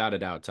he's without a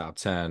doubt top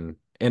 10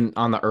 and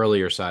on the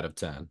earlier side of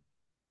 10.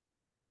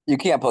 You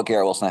can't put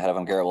Garrett Wilson ahead of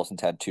him. Garrett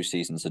Wilson's had 2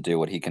 seasons to do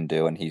what he can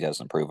do, and he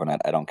hasn't proven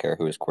it. I don't care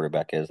who his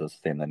quarterback is. That's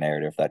the same the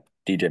narrative that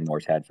DJ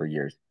Moore's had for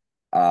years.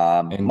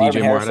 And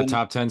Marvin DJ Moore had a Harrison,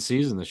 top 10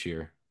 season this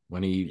year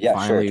when he yeah,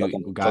 sure.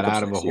 finally got Took him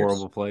out of a 6 years.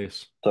 horrible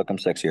place. Took him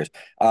 6 years.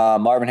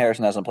 Marvin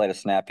Harrison hasn't played a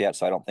snap yet,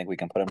 so I don't think we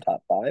can put him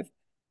top five.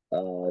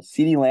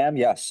 CeeDee Lamb,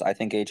 yes, I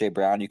think AJ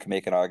Brown you can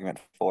make an argument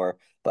for,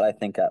 but I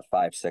think at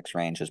 5'6"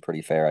 range is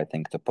pretty fair. I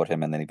think to put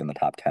him in then even the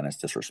top 10 is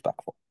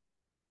disrespectful.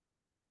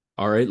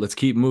 All right, let's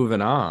keep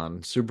moving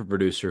on. Super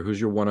producer, who's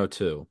your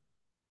 102?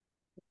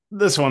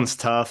 This one's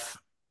tough,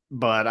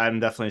 but I'm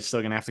definitely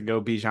still gonna have to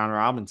go Bijan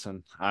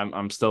Robinson.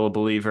 I'm still a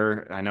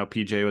believer. I know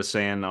PJ was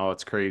saying, "Oh,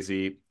 it's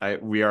crazy."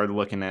 We are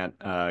looking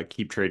at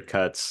keep trade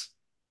cuts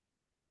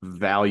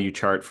value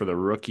chart for the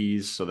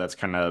rookies, so that's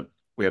kind of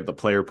we have the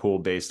player pool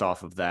based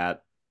off of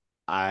that.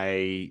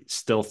 I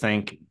still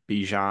think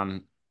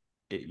Bijan,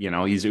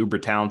 he's uber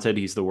talented.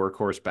 He's the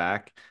workhorse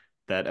back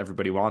that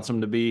everybody wants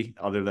him to be,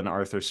 other than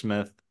Arthur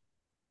Smith.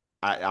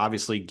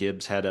 Obviously,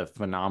 Gibbs had a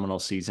phenomenal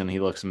season. He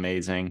looks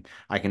amazing.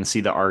 I can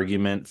see the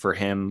argument for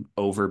him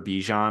over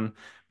Bijan,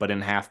 but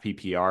in half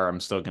PPR, I'm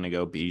still going to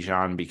go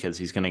Bijan because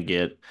he's going to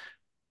get,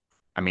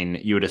 I mean,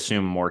 you would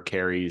assume more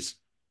carries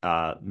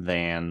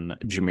than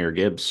Jameer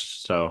Gibbs.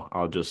 So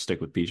I'll just stick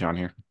with Bijan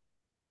here.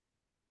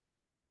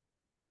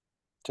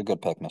 It's a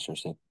good pick, Mr.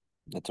 C.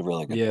 It's a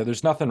really good Yeah, pick.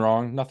 there's nothing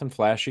wrong, nothing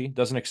flashy,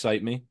 doesn't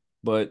excite me,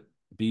 but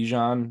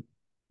Bijan,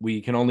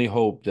 we can only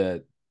hope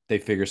that they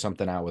figure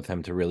something out with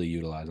him to really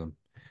utilize him.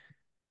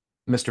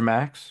 Mr.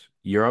 Max,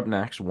 you're up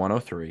next,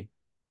 103.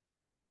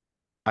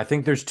 I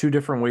think there's two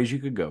different ways you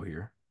could go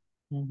here.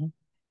 Mm-hmm.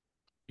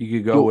 You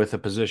could go You, with a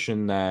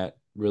position that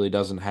really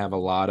doesn't have a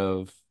lot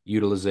of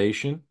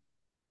utilization,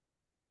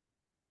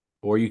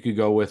 or you could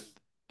go with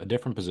a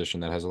different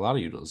position that has a lot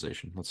of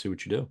utilization. Let's see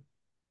what you do.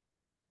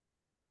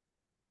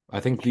 I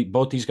think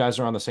both these guys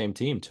are on the same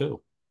team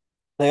too.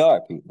 they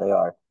are, Pete. They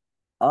are.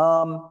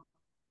 Um,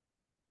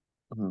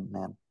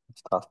 man,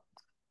 it's tough.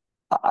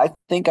 I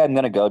think I'm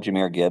gonna go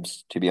Jameer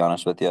Gibbs, to be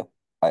honest with you.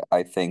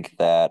 I think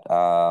that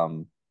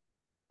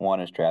one,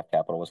 his draft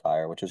capital was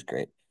higher, which is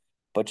great.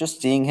 But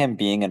just seeing him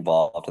being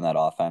involved in that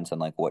offense and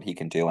like what he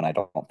can do, and I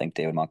don't think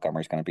David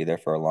Montgomery's going to be there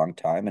for a long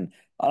time. And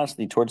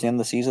honestly, towards the end of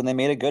the season, they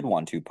made a good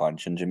 1-2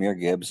 punch. And Jameer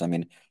Gibbs, I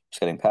mean,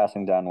 just getting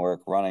passing down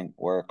work, running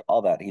work,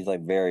 all that. He's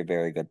like very,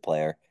 very good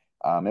player.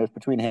 It was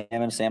between him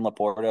and Sam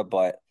Laporta,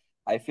 but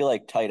I feel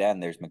like tight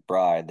end. There's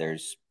McBride,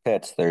 there's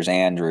Pitts, there's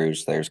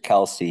Andrews, there's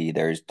Kelsey,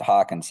 there's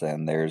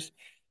Hawkinson, there's,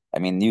 I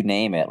mean, you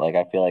name it. Like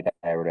I feel like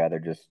I'd rather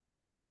just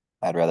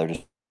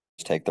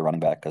take the running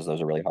back because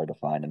those are really hard to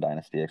find in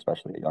Dynasty,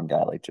 especially a young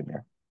guy like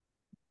Jameer.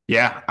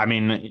 Yeah, I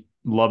mean,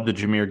 love the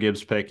Jameer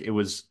Gibbs pick.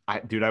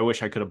 Dude, I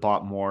wish I could have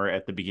bought more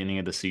at the beginning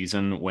of the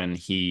season when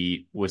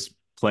he was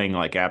playing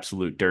like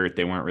absolute dirt.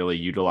 They weren't really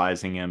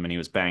utilizing him and he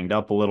was banged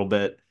up a little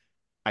bit.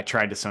 I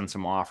tried to send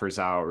some offers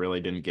out, really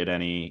didn't get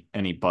any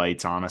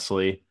bites,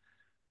 honestly.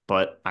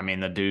 But I mean,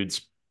 the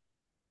dude's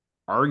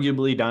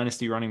arguably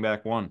dynasty running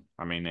back one.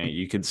 I mean,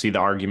 you could see the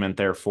argument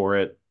there for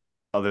it,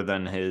 other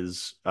than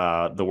his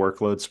the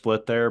workload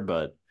split there,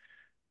 but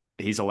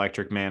he's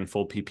electric man,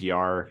 full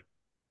PPR.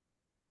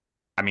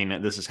 I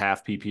mean, this is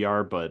half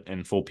PPR, but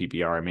in full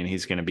PPR, I mean,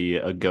 he's going to be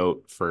a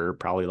goat for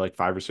probably like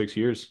 5 or 6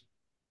 years.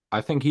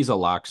 I think he's a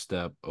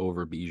lockstep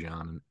over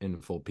Bijan in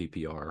full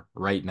PPR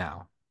right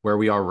now, where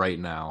we are right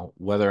now.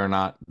 Whether or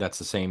not that's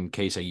the same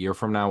case a year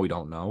from now, we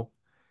don't know.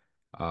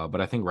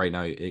 But I think right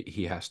now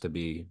he has to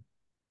be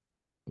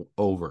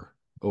over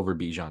over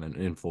Bijan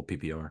in full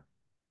PPR.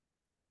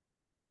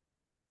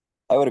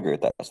 I would agree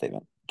with that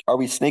statement. Are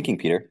we snaking,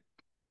 Peter?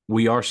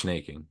 We are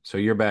snaking, so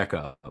you're back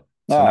up.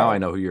 So All now I right.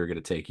 know who you're going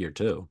to take here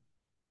too.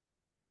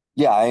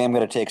 Yeah, I am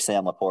going to take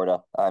Sam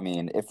Laporta. I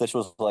mean, if this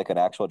was like an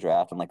actual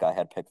draft and like I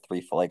had picked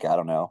three for like, I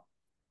don't know,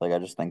 like I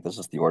just think this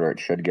is the order it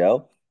should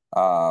go.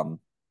 Um,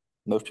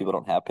 Most people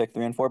don't have pick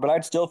 3 and 4, but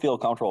I'd still feel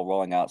comfortable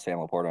rolling out Sam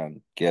Laporta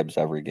and Gibbs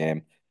every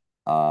game,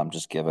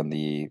 just given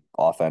the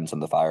offense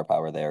and the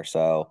firepower there.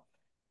 So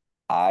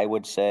I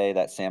would say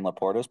that Sam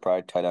Laporta is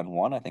probably tight end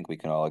one. I think we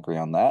can all agree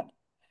on that.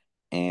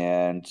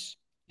 And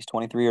he's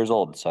 23 years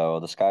old, so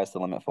the sky's the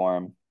limit for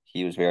him.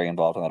 He was very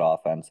involved in that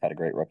offense, had a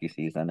great rookie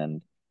season,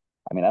 and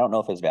I mean, I don't know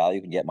if his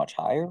value can get much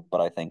higher,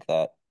 but I think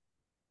that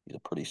he's a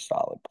pretty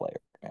solid player,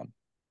 man.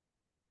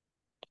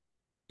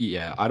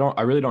 Yeah,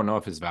 I really don't know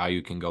if his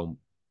value can go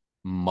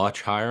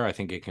much higher. I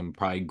think it can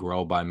probably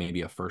grow by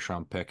maybe a first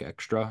round pick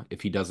extra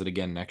if he does it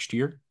again next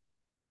year.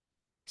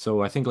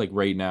 So I think like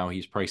right now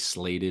he's probably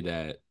slated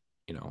at,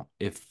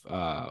 if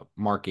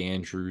Mark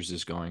Andrews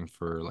is going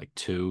for like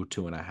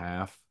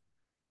 2.5,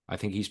 I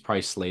think he's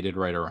probably slated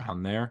right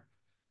around there.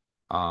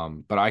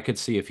 But I could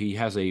see if he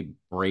has a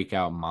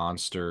breakout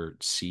monster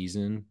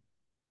season,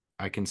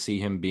 I can see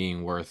him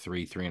being worth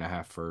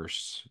 3.5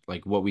 firsts.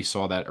 Like what we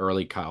saw that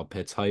early Kyle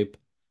Pitts hype.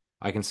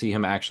 I can see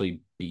him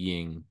actually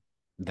being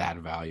that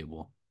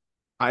valuable.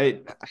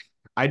 I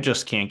I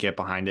just can't get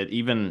behind it.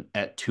 Even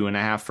at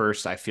 2.5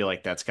 first, I feel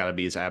like that's got to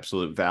be his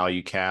absolute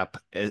value cap,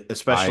 I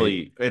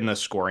especially in the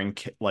scoring.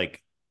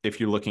 Like if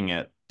you're looking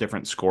at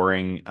different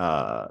scoring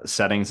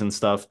settings and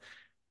stuff,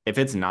 if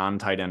it's non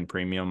tight end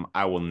premium,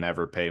 I will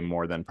never pay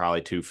more than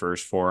probably 2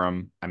 first for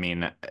him. I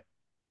mean,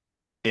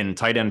 in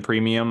tight end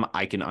premium,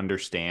 I can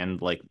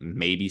understand like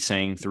maybe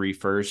saying 3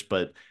 first,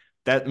 but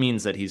that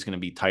means that he's going to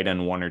be tight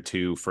end 1 or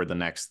 2 for the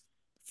next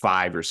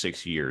 5 or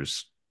 6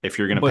 years. If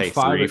you're going to but pay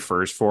five 3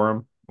 first for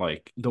him,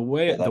 like Yeah, the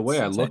way that's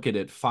I insane. look at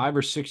it, 5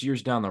 or 6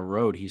 years down the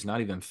road, he's not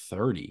even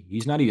 30.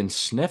 He's not even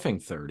sniffing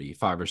 30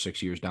 5 or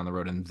 6 years down the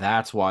road. And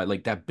that's why,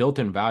 like, that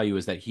built-in value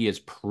is that he is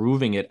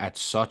proving it at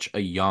such a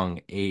young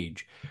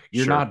age.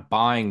 You're sure. not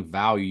buying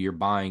value, you're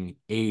buying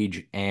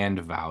age and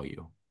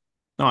value.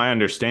 No, I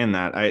understand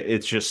that.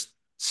 It's just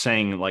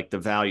saying like the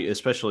value,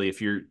 especially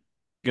if you're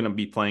going to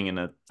be playing in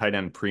a tight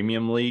end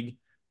premium league.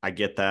 I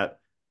get that.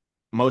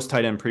 Most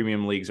tight end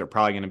premium leagues are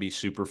probably going to be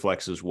super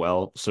flex as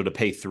well. So to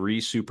pay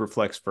 3 super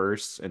flex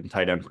firsts in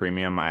tight end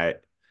premium, I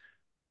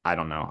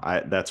don't know.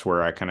 I That's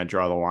where I kind of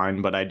draw the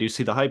line, but I do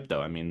see the hype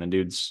though. I mean, the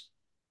dude's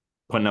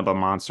putting up a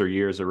monster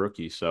year as a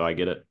rookie, so I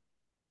get it.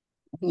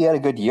 He had a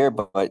good year,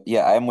 but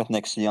yeah, I'm with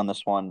Nick C on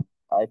this one.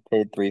 I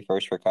paid 3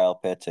 first for Kyle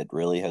Pitts. It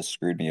really has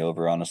screwed me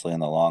over, honestly, in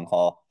the long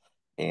haul.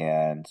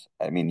 And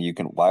I mean,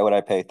 why would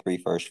I pay 3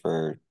 first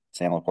for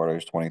Sam Laporta,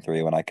 who's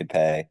 23, when I could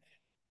pay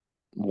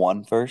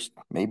 1 first,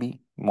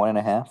 maybe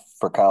 1.5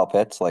 for Kyle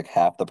Pitts, like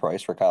half the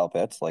price for Kyle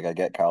Pitts? Like, I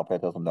get Kyle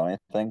Pitts hasn't done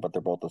anything, but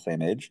they're both the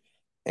same age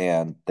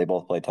and they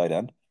both play tight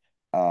end.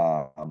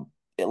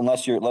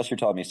 Unless you're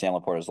telling me Sam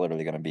Laporta is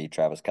literally going to be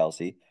Travis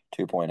Kelce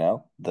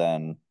 2.0,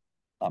 then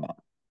I'm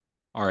out.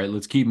 All right,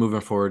 let's keep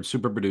moving forward.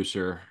 Super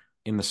producer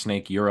in the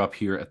snake, you're up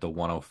here at the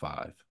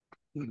 105.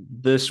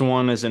 This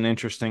one is an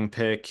interesting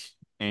pick,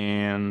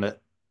 and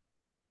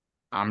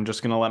I'm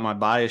just gonna let my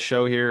bias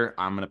show here.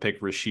 I'm gonna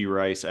pick Rashee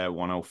Rice at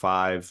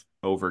 105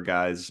 over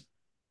guys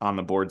on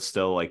the board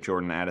still like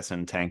Jordan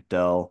Addison, Tank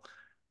Dell,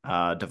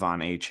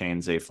 Devon A. Chain,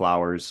 Zay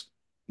Flowers.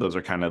 Those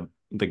are kind of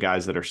the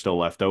guys that are still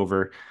left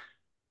over.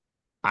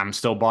 I'm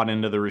still bought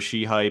into the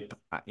Rashee hype.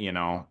 I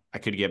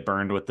could get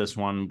burned with this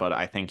one, but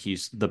I think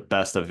he's the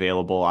best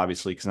available,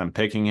 obviously, because I'm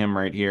picking him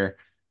right here.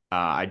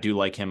 I do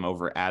like him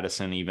over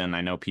Addison, even. I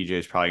know PJ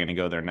is probably going to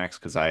go there next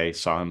because I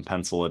saw him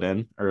pencil it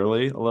in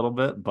early a little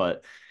bit,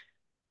 but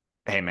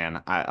hey,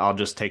 man, I'll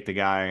just take the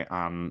guy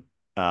on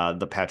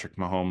the Patrick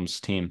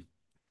Mahomes team.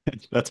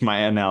 That's my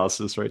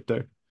analysis right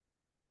there.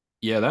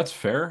 Yeah, that's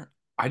fair.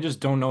 I just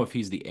don't know if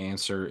he's the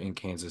answer in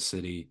Kansas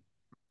City,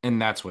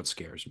 and that's what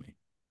scares me.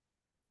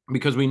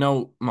 Because we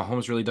know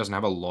Mahomes really doesn't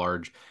have a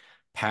large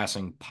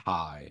passing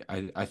pie.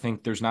 I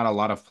think there's not a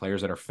lot of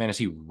players that are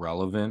fantasy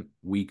relevant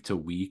week to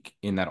week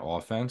in that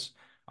offense.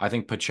 I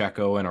think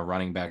Pacheco and a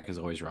running back is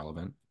always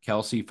relevant.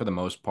 Kelsey, for the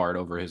most part,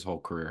 over his whole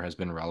career, has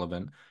been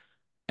relevant.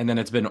 And then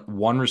it's been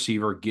one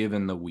receiver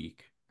given the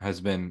week has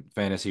been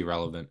fantasy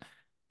relevant.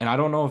 And I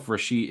don't know if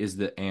Rashid is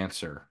the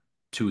answer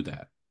to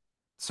that.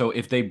 So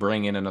if they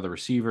bring in another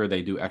receiver,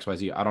 they do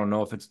XYZ. I don't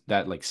know if it's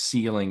that like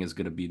ceiling is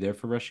going to be there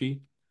for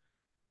Rashid,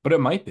 but it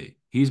might be.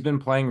 He's been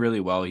playing really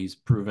well. He's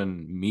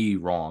proven me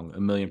wrong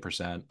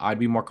 1,000,000%. I'd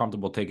be more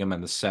comfortable taking him in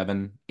the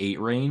 7,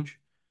 8 range,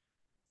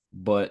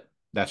 but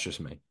that's just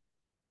me.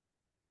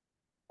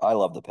 I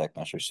love the pick,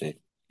 Mr. C.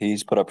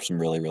 He's put up some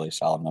really, really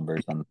solid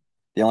numbers, and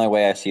the only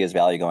way I see his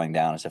value going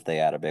down is if they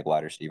add a big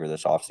wide receiver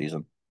this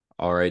offseason.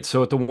 All right.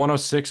 So at the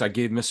 106, I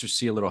gave Mr.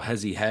 C a little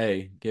hezzy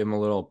hey, gave him a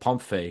little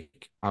pump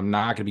fake. I'm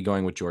not going to be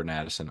going with Jordan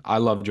Addison. I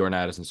love Jordan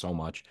Addison so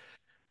much,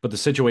 but the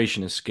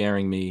situation is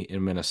scaring me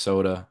in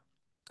Minnesota.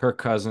 Kirk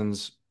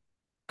Cousins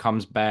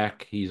comes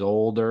back. He's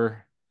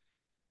older.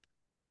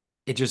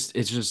 It's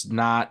just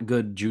not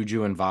good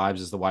juju and vibes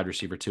as the wide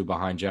receiver two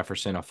behind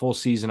Jefferson. A full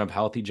season of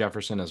healthy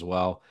Jefferson as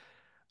well.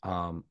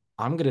 I'm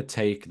gonna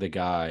take the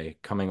guy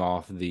coming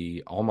off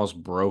the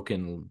almost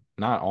broken,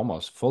 not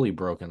almost fully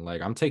broken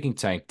leg. I'm taking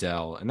Tank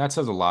Dell, and that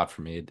says a lot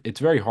for me.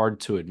 It's very hard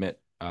to admit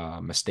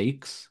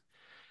mistakes,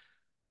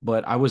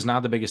 but I was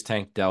not the biggest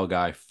Tank Dell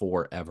guy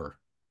forever.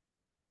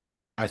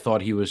 I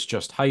thought he was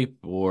just hype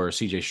or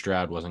CJ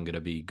Stroud wasn't going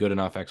to be good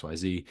enough,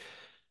 XYZ.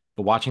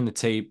 But watching the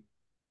tape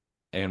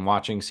and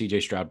watching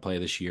CJ Stroud play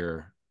this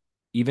year,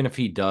 even if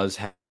he does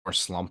have more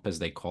slump, as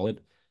they call it,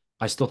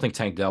 I still think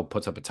Tank Dell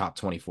puts up a top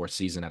 24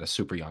 season at a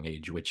super young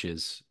age, which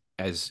is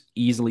as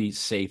easily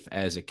safe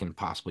as it can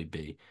possibly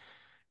be.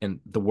 And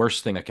the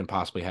worst thing that can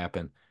possibly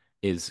happen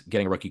is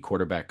getting a rookie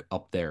quarterback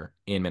up there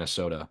in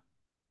Minnesota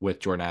with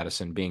Jordan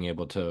Addison being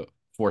able to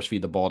force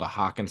feed the ball to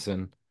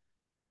Hawkinson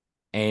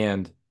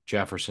and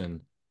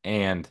Jefferson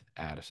and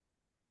Addison.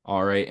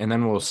 All right. And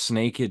then we'll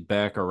snake it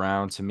back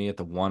around to me at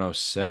the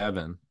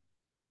 107.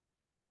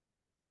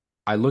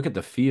 I look at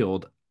the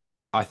field.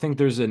 I think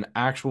there's an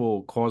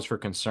actual cause for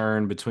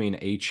concern between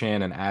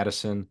Achan and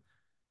Addison.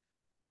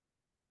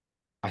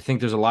 I think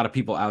there's a lot of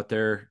people out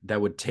there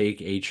that would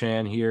take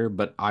Achan here,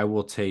 but I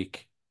will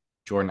take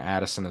Jordan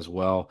Addison as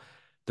well.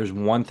 There's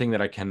one thing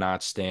that I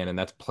cannot stand, and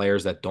that's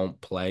players that don't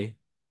play.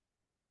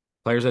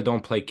 Players that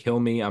don't play kill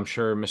me. I'm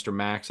sure Mr.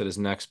 Max at his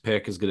next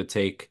pick is going to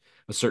take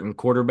a certain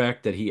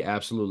quarterback that he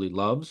absolutely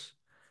loves.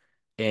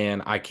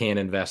 And I can't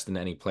invest in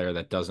any player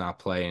that does not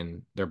play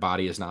and their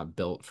body is not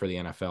built for the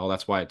NFL.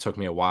 That's why it took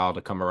me a while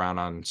to come around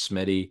on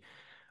Smitty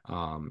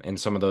and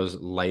some of those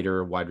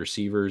lighter wide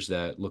receivers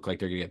that look like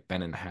they're going to get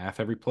bent in half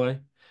every play.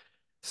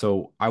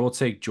 So I will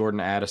take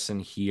Jordan Addison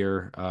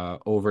here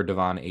over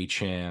Devon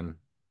Achan.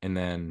 And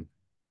then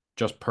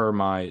just per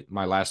my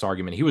last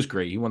argument, he was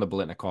great. He won the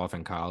Blitnikoff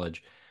in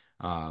college.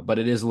 But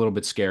it is a little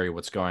bit scary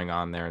what's going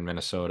on there in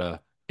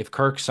Minnesota. If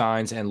Kirk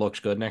signs and looks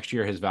good next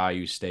year, his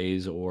value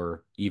stays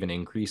or even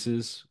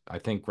increases. I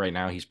think right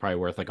now he's probably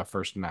worth like a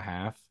first and a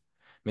half,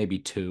 maybe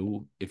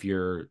two if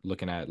you're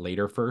looking at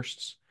later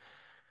firsts,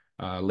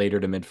 later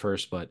to mid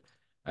first. But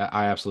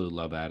I absolutely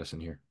love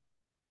Addison here.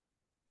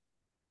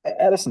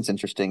 Addison's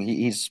interesting.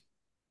 He's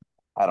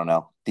I don't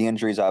know. The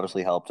injuries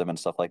obviously helped him and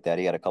stuff like that.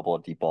 He had a couple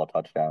of deep ball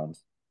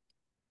touchdowns.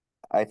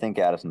 I think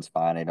Addison's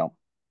fine.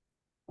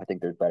 I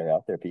think there's better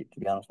out there, Pete, to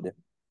be honest with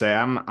you. Say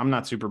I'm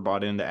not super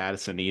bought into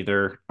Addison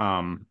either.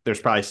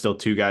 There's probably still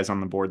two guys on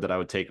the board that I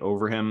would take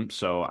over him,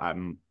 so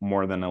I'm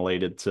more than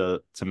elated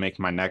to make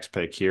my next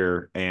pick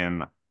here,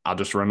 and I'll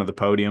just run to the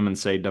podium and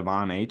say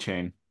Devon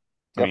Achane.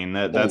 I Yep. mean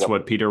There you that's go.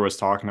 what Peter was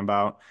talking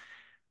about.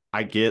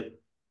 I get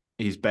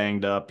he's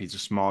banged up, he's a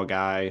small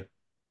guy.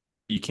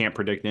 You can't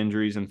predict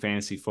injuries in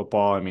fantasy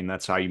football. I mean,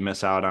 that's how you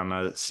miss out on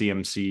a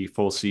CMC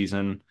full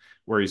season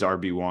where he's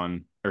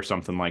RB1 or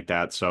something like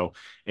that. So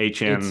It's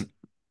HN,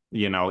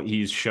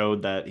 he's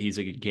showed that he's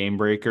a game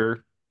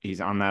breaker.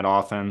 He's on that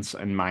offense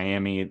in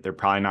Miami. They're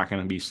probably not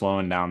going to be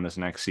slowing down this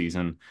next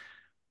season.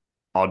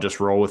 I'll just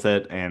roll with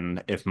it.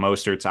 And if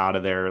Mostert's out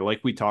of there,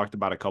 like we talked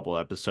about a couple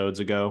episodes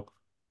ago,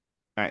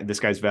 this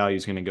guy's value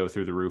is going to go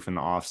through the roof in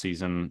the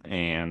offseason,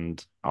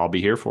 and I'll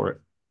be here for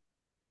it.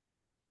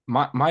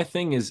 my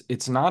thing is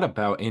it's not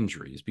about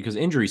injuries because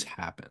injuries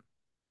happen.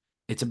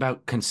 It's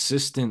about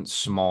consistent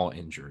small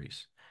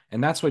injuries.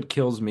 And that's what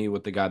kills me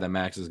with the guy that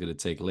Max is going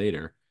to take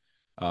later.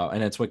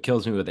 And it's what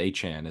kills me with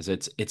Achan is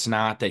it's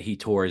not that he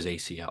tore his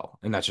ACL,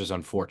 and that's just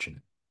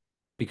unfortunate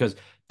because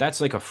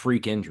that's like a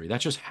freak injury.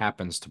 That just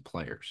happens to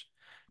players.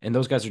 And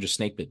those guys are just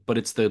snake bit. But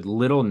it's the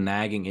little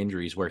nagging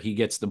injuries where he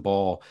gets the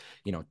ball,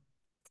 you know,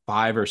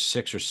 five or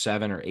six or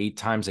seven or eight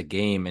times a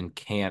game and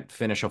can't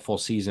finish a full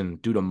season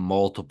due to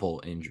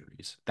multiple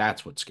injuries.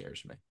 That's what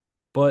scares me.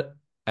 But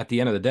at the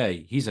end of the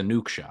day, he's a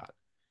nuke shot.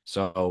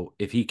 So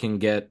if he can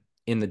get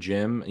in the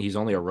gym, he's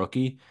only a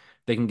rookie.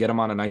 They can get him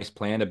on a nice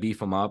plan to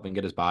beef him up and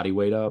get his body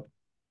weight up,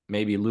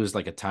 maybe lose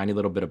like a tiny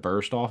little bit of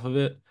burst off of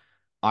it.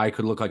 I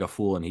could look like a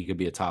fool and he could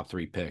be a top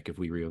three pick if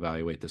we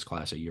reevaluate this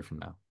class a year from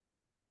now.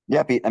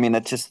 Yeah, Pete. I mean,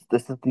 this is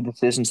the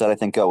decisions that I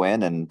think go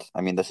in, and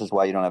I mean, this is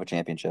why you don't have a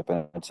championship,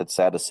 and it's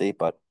sad to see,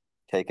 but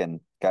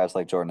taking guys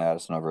like Jordan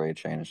Addison over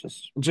A-Chain is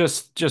just.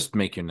 Just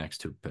make your next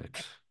two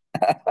picks.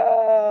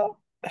 I'm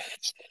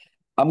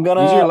These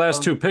are your gonna.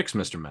 last two picks,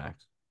 Mr.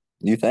 Max.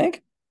 You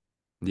think?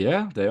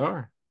 Yeah, they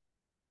are.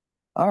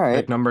 All right.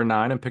 Pick number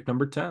 9 and pick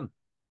number 10.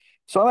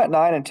 So I'm at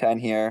 9 and 10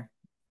 here.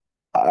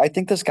 I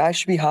think this guy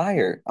should be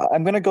higher.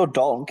 I'm gonna go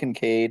Dalton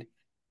Kincaid.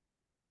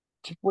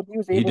 Just what he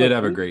was He able did to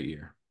have a do. great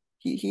year.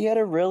 He had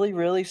a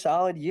really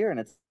solid year, and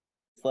it's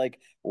like,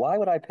 why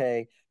would I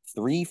pay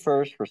three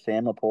firsts for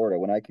Sam Laporta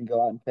when I can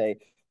go out and pay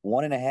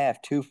one and a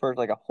half, two first,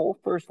 like a whole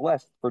first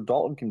less for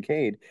Dalton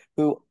Kincaid,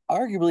 who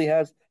arguably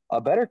has a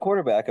better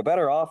quarterback, a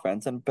better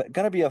offense, and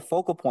going to be a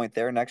focal point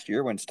there next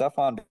year when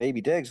Stephon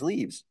Baby Diggs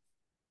leaves.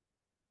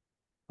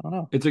 I don't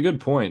know. It's a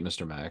good point,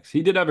 Mr. Max.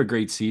 He did have a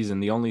great season.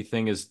 The only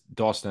thing is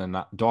Dawson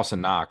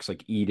Knox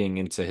like eating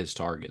into his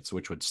targets,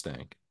 which would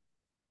stink.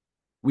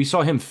 We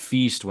saw him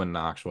feast when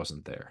Knox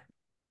wasn't there.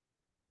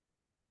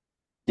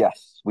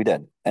 Yes, we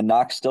did. And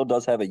Knox still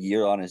does have a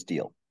year on his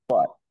deal,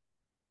 but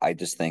I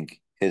just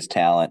think his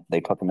talent, they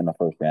took him in the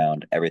first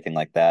round, everything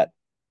like that.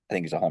 I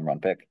think he's a home run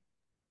pick.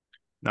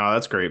 No,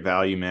 that's great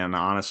value, man,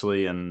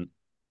 honestly. And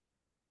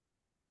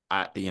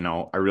I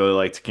really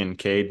liked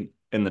Kincaid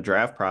in the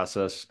draft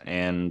process,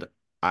 and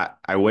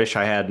I wish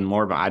I had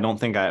more, but I don't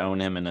think I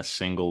own him in a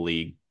single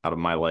league out of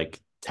my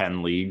like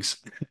 10 leagues,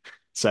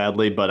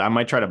 sadly. But I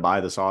might try to buy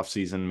this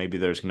offseason. Maybe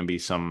there's going to be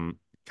some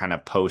kind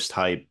of post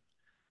hype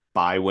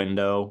buy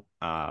window,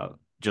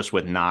 just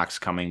with Knox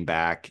coming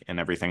back and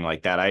everything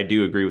like that. I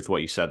do agree with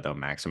what you said, though,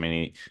 Max. I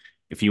mean,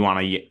 if you want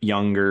a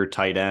younger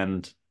tight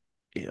end,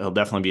 he'll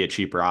definitely be a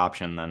cheaper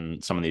option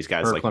than some of these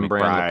guys like Kirkland,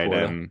 Brand, McBride.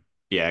 Laporta. And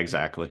yeah,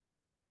 exactly.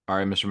 All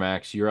right, Mr.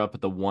 Max, you're up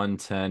at the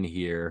 110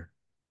 here.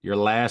 Your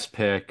last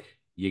pick.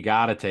 You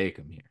got to take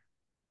him here.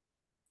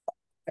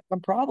 I'm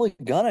probably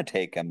gonna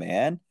take him,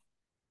 man.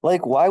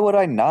 Like, why would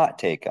I not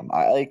take him?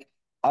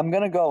 I'm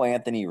gonna go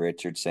Anthony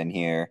Richardson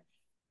here.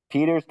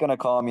 Peter's gonna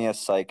call me a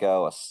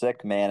psycho, a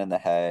sick man in the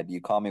head. You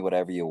call me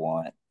whatever you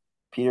want.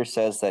 Peter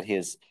says that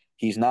he's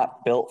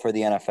not built for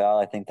the NFL.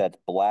 I think that's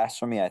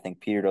blasphemy. I think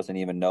Peter doesn't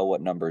even know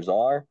what numbers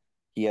are.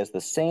 He has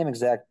the same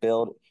exact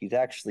build. He's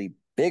actually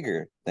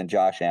bigger than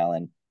Josh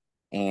Allen.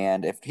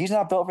 And if he's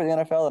not built for the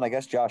NFL, then I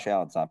guess Josh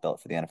Allen's not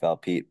built for the NFL,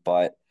 Pete.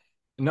 But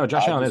No,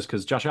 Josh I Allen is just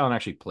because Josh Allen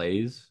actually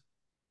plays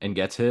and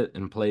gets hit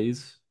and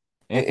plays.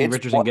 Anthony it's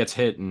Richardson what gets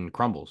hit and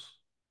crumbles,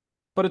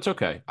 but it's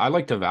okay. I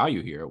like the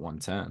value here at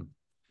 110.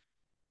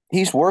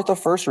 he's worth a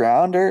first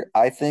rounder.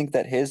 I think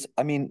that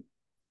I mean,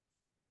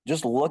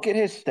 just look at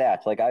his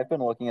stats. Like I've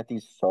been looking at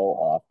these so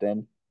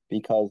often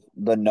because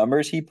the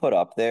numbers he put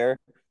up there,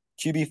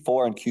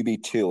 QB4 and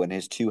QB2 in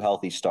his two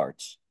healthy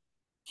starts.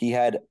 He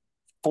had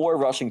four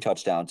rushing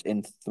touchdowns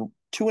in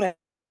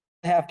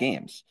 2.5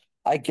 games.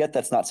 I get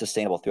that's not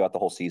sustainable throughout the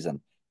whole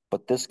season,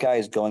 but this guy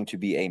is going to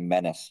be a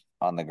menace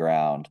on the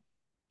ground.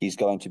 He's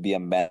going to be a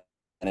menace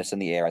in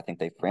the air. I think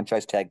they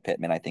franchise tag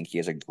Pittman. I think he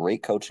has a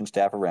great coaching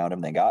staff around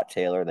him. They got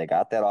Taylor. They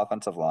got that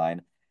offensive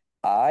line.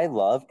 I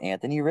love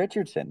Anthony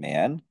Richardson,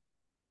 man.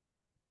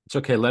 It's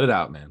okay. Let it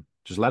out, man.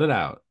 Just let it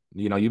out.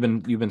 You've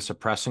been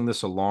suppressing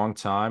this a long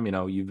time.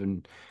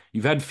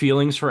 You've had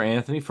feelings for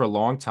Anthony for a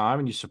long time,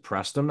 and you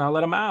suppressed them. Now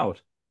let him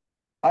out.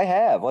 I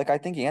have. Like, I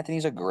think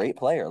Anthony's a great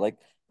player. Like,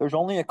 there's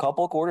only a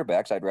couple of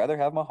quarterbacks. I'd rather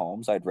have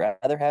Mahomes. I'd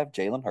rather have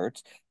Jalen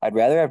Hurts. I'd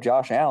rather have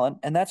Josh Allen.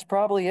 And that's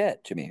probably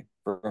it to me,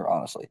 for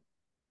honestly.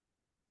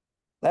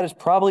 That is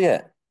probably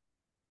it.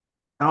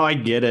 Oh, I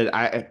get it.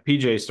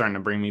 PJ is starting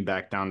to bring me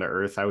back down to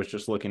earth. I was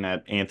just looking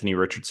at Anthony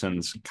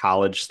Richardson's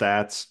college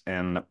stats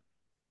and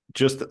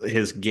just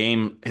his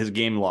game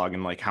log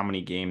and like how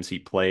many games he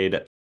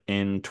played.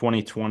 In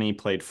 2020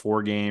 played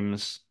 4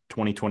 games,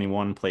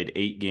 2021 played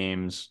 8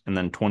 games, and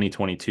then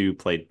 2022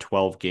 played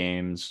 12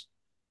 games,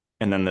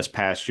 and then this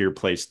past year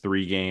plays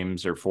 3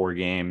 games or 4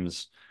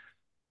 games.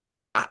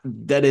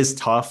 That is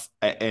tough.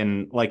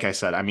 And like I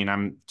said, I mean,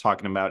 I'm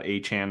talking about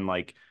Achan,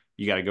 like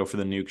you got to go for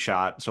the nuke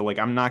shot. So like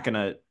I'm not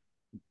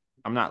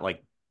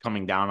like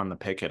coming down on the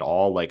pick at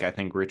all. Like I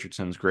think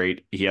Richardson's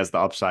great. He has the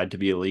upside to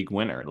be a league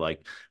winner.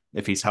 Like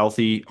if he's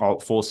healthy all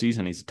full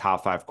season, he's a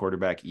top 5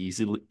 quarterback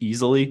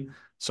easily.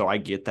 So I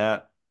get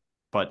that.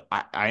 But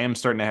I am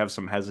starting to have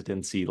some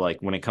hesitancy, like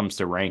when it comes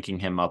to ranking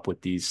him up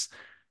with these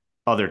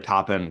other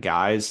top end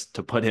guys.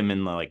 To put him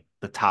in like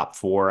the top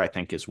 4, I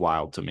think is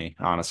wild to me,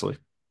 honestly.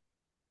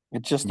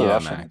 It's just the Yeah,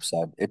 rushing Max.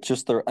 upside. It's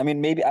just I mean,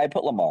 maybe I'd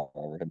put Lamar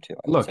over him too,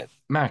 I would Look, say.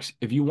 Max,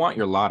 if you want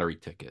your lottery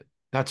ticket,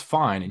 that's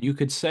fine. And you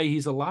could say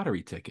he's a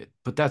lottery ticket,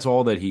 but that's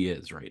all that he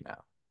is right now.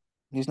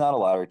 He's not a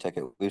lottery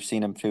ticket. We've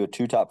seen him to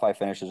two top five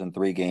finishes in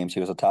 3 games. He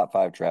was a top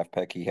five draft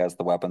pick. He has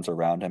the weapons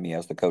around him. He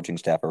has the coaching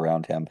staff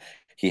around him.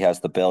 He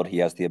has the build. He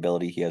has the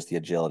ability. He has the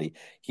agility.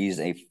 He's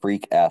a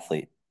freak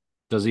athlete.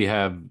 Does he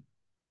have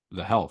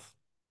the health?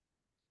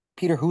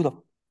 Peter, who the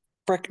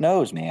frick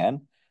knows,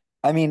 man?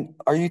 I mean,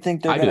 are you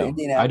think they're I gonna do. I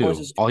Indianapolis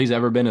do. is All he's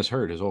ever been is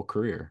hurt his whole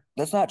career.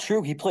 that's not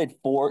true. He played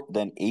 4,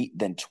 then 8,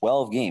 then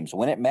 12 games.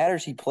 When it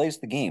matters, he plays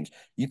the games.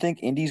 You think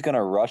Indy's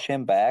gonna rush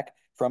him back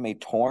from a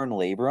torn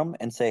labrum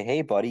and say,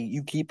 "Hey, buddy,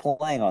 you keep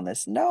playing on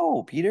this"?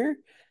 No, Peter.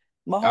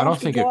 I Mahomes don't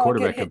could think a go out and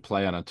get quarterback could hit.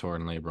 play on a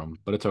torn labrum,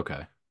 but it's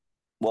okay.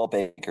 Well,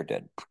 Baker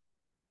did.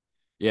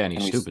 Yeah, and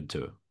he's And we stupid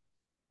too.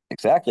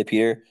 exactly,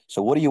 Peter.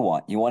 So what do you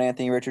want? You want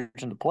Anthony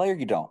Richardson to play or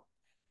you don't?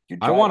 You're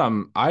I want driving.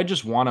 him. I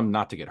just want him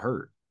not to get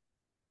hurt.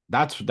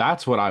 That's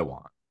what I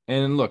want.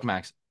 And look,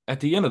 Max, at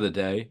the end of the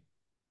day,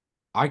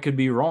 I could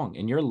be wrong.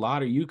 And your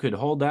lottery, you could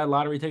hold that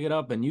lottery ticket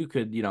up and you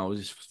could,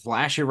 just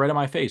flash it right in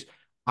my face.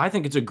 I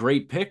think it's a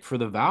great pick for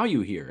the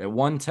value here at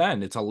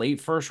 110. It's a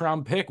late first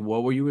round pick.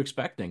 What were you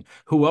expecting?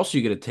 Who else are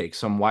you going to take?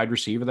 Some wide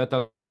receiver that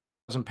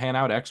doesn't pan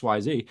out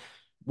XYZ.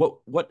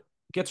 What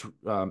gets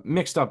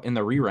mixed up in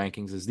the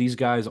re-rankings is these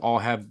guys all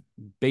have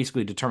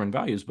basically determined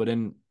values, but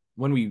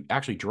when we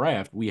actually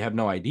draft, we have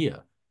no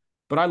idea.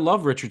 But I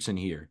love Richardson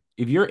here.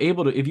 If you were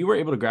able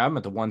to grab him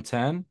at the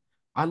 110,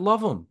 I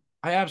love him.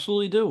 I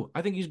absolutely do.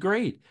 I think he's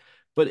great.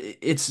 But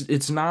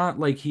it's not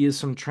like he is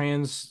some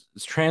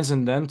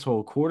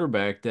transcendental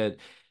quarterback that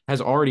has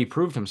already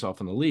proved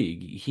himself in the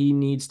league. He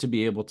needs to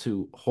be able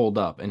to hold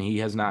up, and he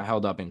has not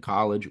held up in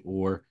college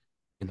or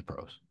in the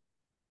pros.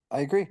 I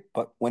agree.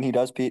 But when he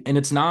does, Pete, And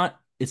it's not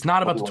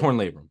what about do the you like? torn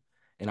labrum.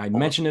 And I What,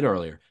 mentioned it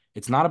earlier.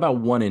 It's not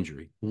about one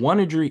injury. One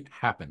injury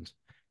happens.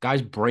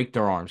 Guys break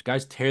their arms.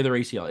 Guys tear their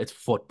ACL. It's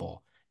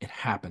football. It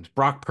happens.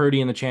 Brock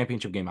Purdy in the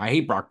championship game. I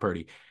hate Brock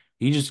Purdy.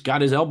 He just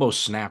got his elbow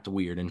snapped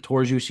weird and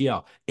tore his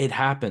UCL. It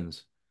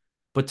happens.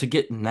 But to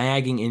get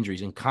nagging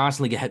injuries and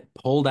constantly get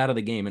pulled out of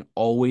the game and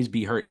always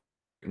be hurt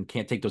and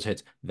can't take those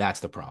hits,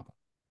 that's the problem.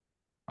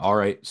 All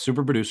right,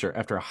 super producer,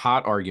 after a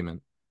hot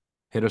argument,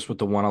 hit us with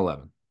the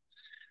 111.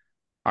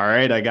 All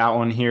right, I got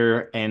one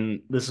here,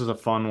 and this is a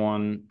fun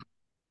one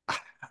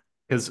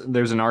because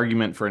there's an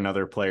argument for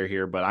another player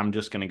here, but I'm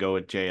just going to go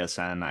with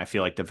JSN. I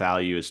feel like the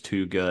value is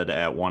too good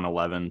at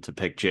 111 to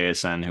pick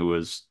JSN, who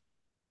was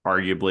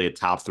arguably a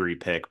top three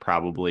pick,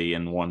 probably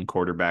in one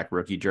quarterback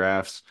rookie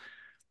drafts.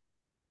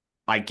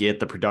 I get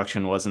the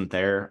production wasn't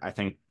there. I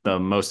think the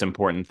most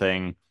important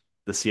thing,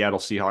 the Seattle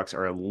Seahawks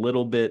are a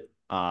little bit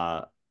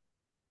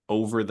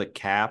over the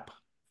cap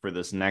for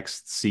this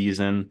next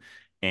season.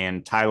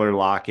 And Tyler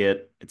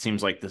Lockett, it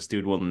seems like this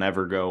dude will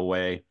never go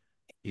away.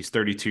 He's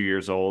 32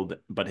 years old,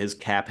 but his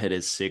cap hit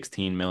is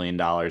 $16 million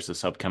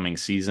this upcoming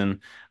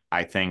season.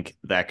 I think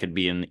that could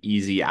be an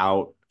easy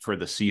out for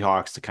the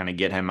Seahawks to kind of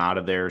get him out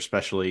of there,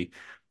 especially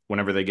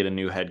whenever they get a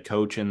new head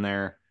coach in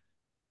there.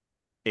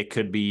 It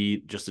could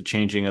be just a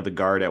changing of the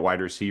guard at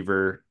wide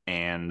receiver,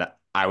 and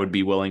I would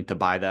be willing to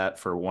buy that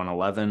for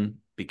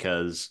 111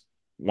 because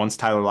once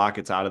Tyler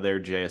Lockett's out of there,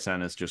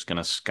 JSN is just going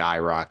to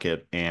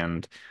skyrocket,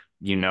 and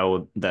you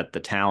know that the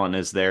talent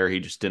is there. He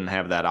just didn't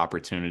have that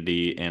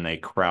opportunity in a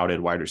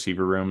crowded wide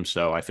receiver room,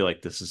 so I feel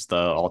like this is the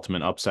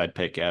ultimate upside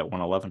pick at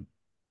 111.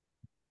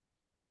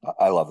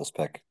 I love this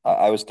pick.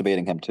 I was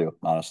debating him too,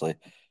 honestly.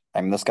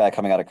 I mean, this guy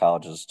coming out of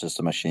college is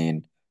just a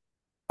machine.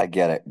 I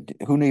get it.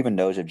 Who even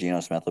knows if Geno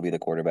Smith will be the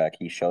quarterback?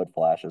 He showed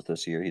flashes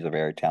this year. He's a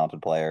very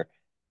talented player.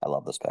 I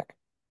love this pick.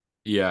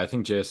 Yeah, I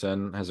think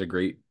JSN has a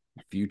great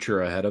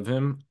future ahead of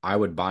him. I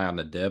would buy on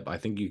the dip. I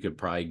think you could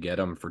probably get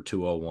him for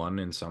 201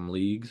 in some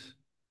leagues.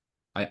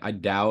 I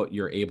doubt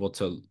you're able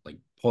to like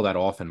pull that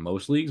off in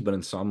most leagues, but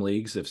in some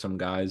leagues, if some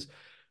guys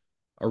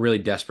are really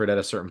desperate at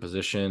a certain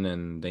position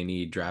and they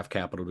need draft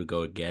capital to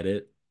go get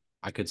it,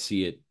 I could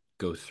see it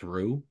go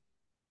through.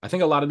 I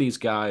think a lot of these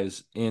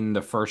guys in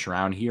the first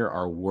round here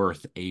are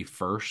worth a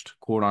first,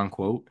 quote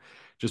unquote,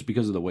 just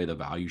because of the way the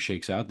value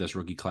shakes out. This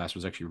rookie class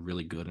was actually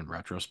really good in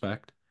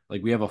retrospect.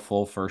 Like we have a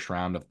full first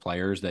round of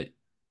players that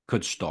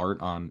could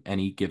start on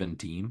any given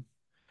team.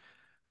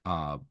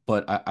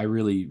 But I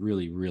really,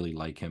 really, really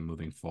like him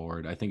moving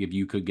forward. I think if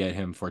you could get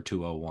him for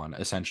 201,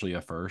 essentially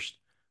a first,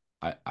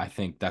 I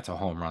think that's a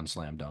home run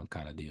slam dunk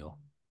kind of deal.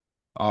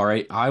 All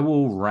right, I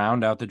will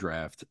round out the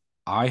draft.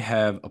 I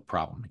have a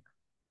problem here.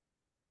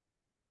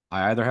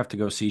 I either have to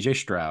go CJ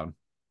Stroud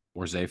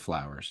or Zay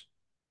Flowers.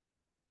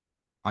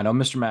 I know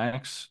Mr.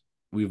 Max,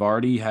 we've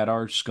already had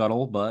our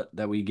scuttlebutt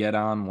that we get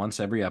on once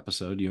every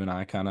episode. You and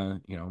I kind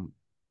of,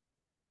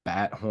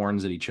 bat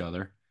horns at each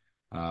other,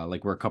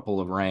 like we're a couple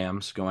of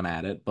Rams going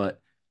at it.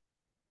 But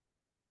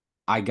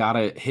I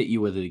gotta hit you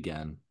with it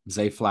again.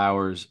 Zay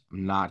Flowers,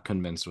 I'm not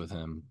convinced with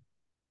him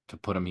to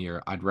put him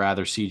here. I'd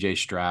rather CJ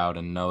Stroud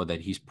and know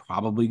that he's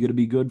probably going to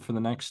be good for the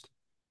next,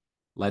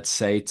 let's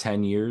say,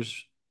 10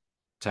 years,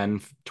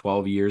 10,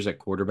 12 years at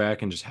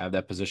quarterback and just have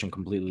that position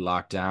completely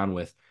locked down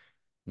with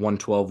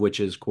 112, which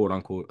is quote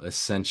unquote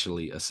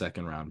essentially a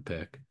second round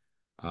pick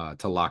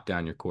to lock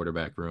down your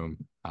quarterback room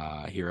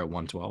here at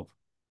 112.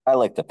 I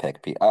like the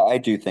pick, Pete. I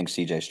do think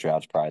CJ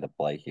Stroud's probably the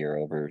play here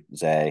over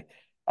Zay.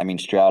 I mean,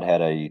 Stroud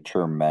had a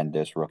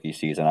tremendous rookie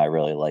season. I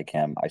really like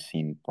him. I've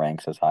seen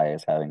ranks as high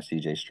as having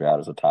CJ Stroud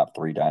as a top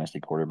three dynasty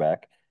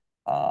quarterback.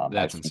 I've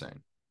That's seen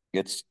insane.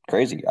 it's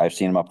crazy. I've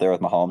seen him up there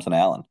with Mahomes and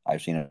Allen.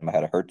 I've seen him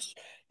ahead of Hurts.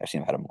 I've seen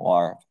him ahead of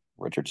Moore,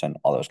 Richardson,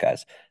 all those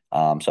guys.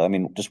 So I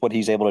mean, just what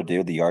he's able to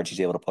do, the yards he's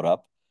able to put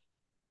up.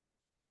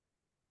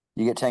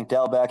 You get Tank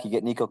Dell back, you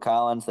get Nico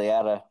Collins. They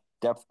add a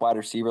depth wide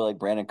receiver like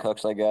Brandon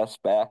Cooks, I guess,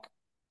 back.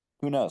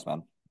 Who knows,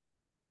 man?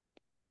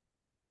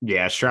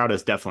 Yeah, Stroud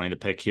is definitely the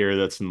pick here.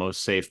 That's the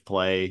most safe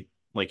play.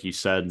 Like you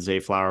said, Zay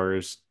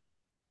Flowers,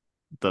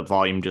 the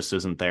volume just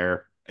isn't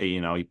there.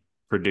 He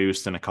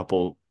produced in a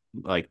couple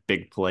like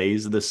big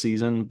plays this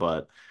season,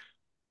 but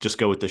just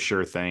go with the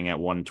sure thing at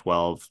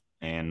 112.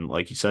 And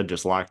like you said,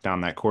 just lock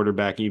down that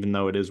quarterback, even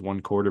though it is one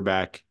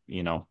quarterback,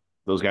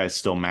 those guys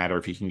still matter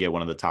if you can get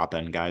one of the top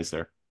end guys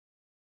there.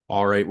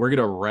 All right, we're going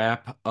to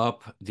wrap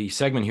up the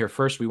segment here.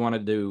 First, we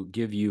wanted to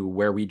give you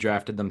where we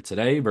drafted them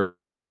today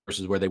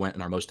versus where they went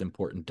in our most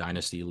important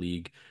dynasty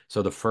league.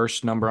 So the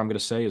first number I'm going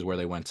to say is where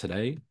they went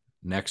today.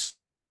 Next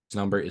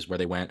number is where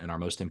they went in our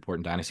most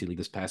important dynasty league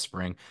this past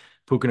spring.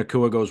 Puka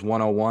Nacua goes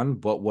 101,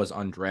 but was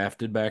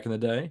undrafted back in the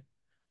day.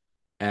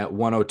 At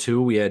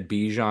 102, we had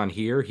Bijan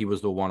here. He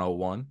was the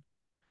 101.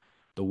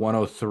 The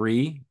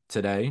 103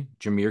 today,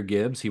 Jameer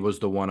Gibbs. He was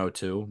the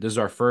 102. This is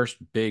our first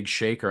big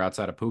shaker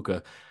outside of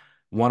Puka.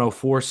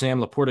 104, Sam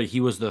Laporta. He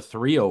was the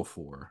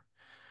 304.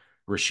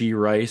 Rashee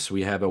Rice,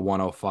 we have at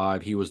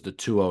 105. He was the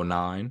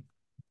 209.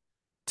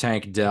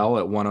 Tank Dell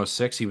at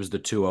 106. He was the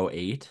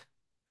 208.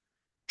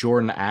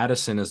 Jordan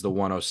Addison is the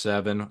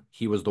 107.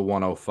 He was the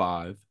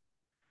 105.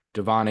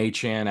 Devon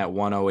Achane at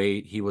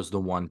 108. He was the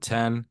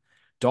 110.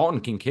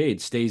 Dalton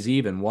Kincaid stays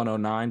even,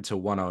 109 to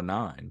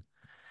 109.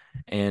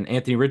 And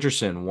Anthony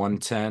Richardson,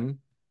 110.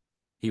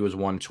 He was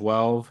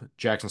 112.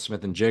 Jackson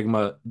Smith and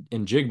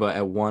Jigba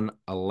at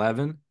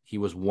 111. He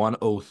was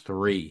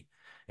 103.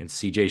 And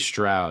CJ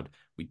Stroud,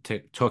 we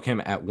took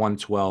him at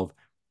 112.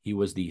 He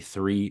was the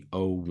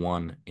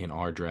 301 in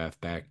our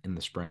draft back in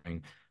the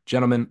spring.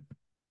 Gentlemen,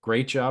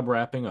 great job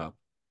wrapping up.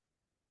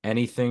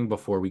 Anything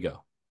before we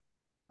go?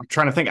 I'm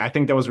trying to think. I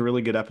think that was a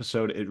really good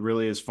episode. It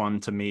really is fun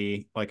to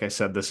me. Like I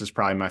said, this is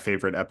probably my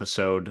favorite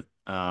episode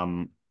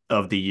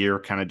of the year,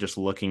 kind of just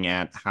looking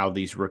at how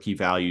these rookie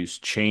values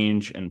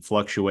change and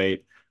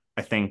fluctuate.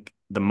 I think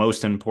the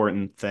most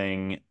important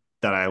thing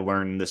that I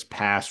learned this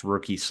past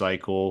rookie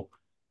cycle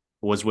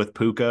was with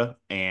Puka,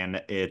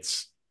 and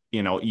it's,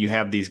 you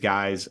have these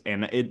guys,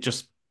 and it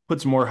just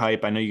puts more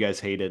hype. I know you guys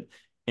hate it,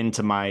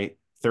 into my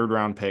third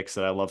round picks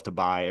that I love to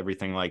buy,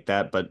 everything like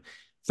that. But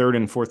third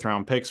and fourth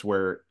round picks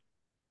where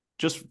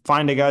just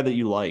find a guy that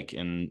you like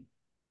and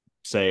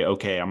say,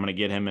 okay, I'm going to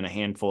get him in a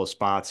handful of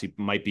spots. He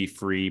might be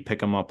free,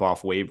 pick him up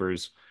off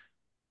waivers.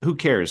 Who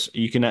cares?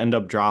 You can end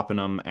up dropping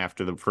them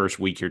after the first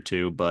week or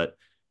two, but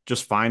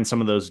just find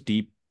some of those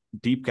deep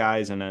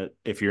guys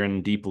if you're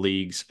in deep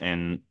leagues,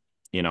 and,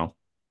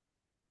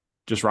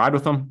 just ride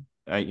with them.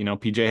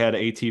 PJ had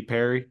A.T.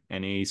 Perry,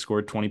 and he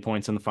scored 20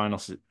 points in the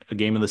final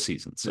game of the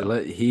season.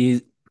 So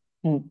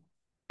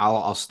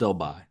I'll still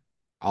buy.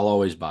 I'll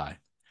always buy.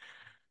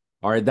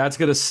 All right, that's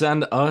going to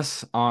send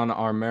us on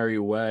our merry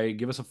way.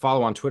 Give us a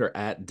follow on Twitter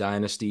at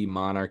Dynasty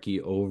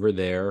Monarchy over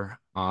there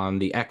on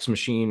the X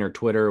machine or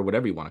Twitter,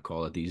 whatever you want to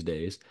call it these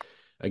days.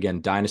 Again,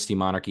 Dynasty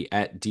Monarchy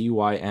at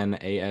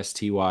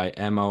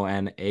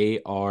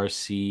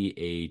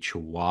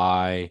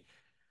DYNASTYMONARCHY.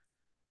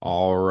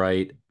 All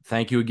right.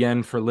 Thank you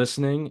again for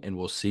listening, and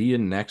we'll see you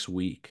next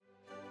week.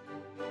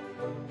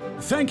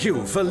 Thank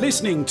you for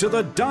listening to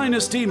the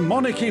Dynasty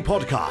Monarchy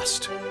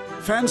podcast.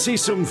 Fancy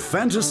some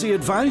fantasy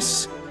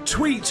advice?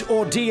 Tweet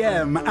or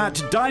DM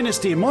at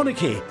Dynasty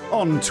Monarchy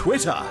on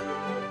Twitter.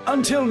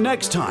 Until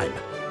next time,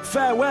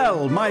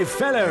 farewell, my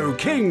fellow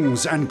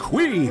kings and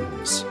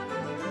queens.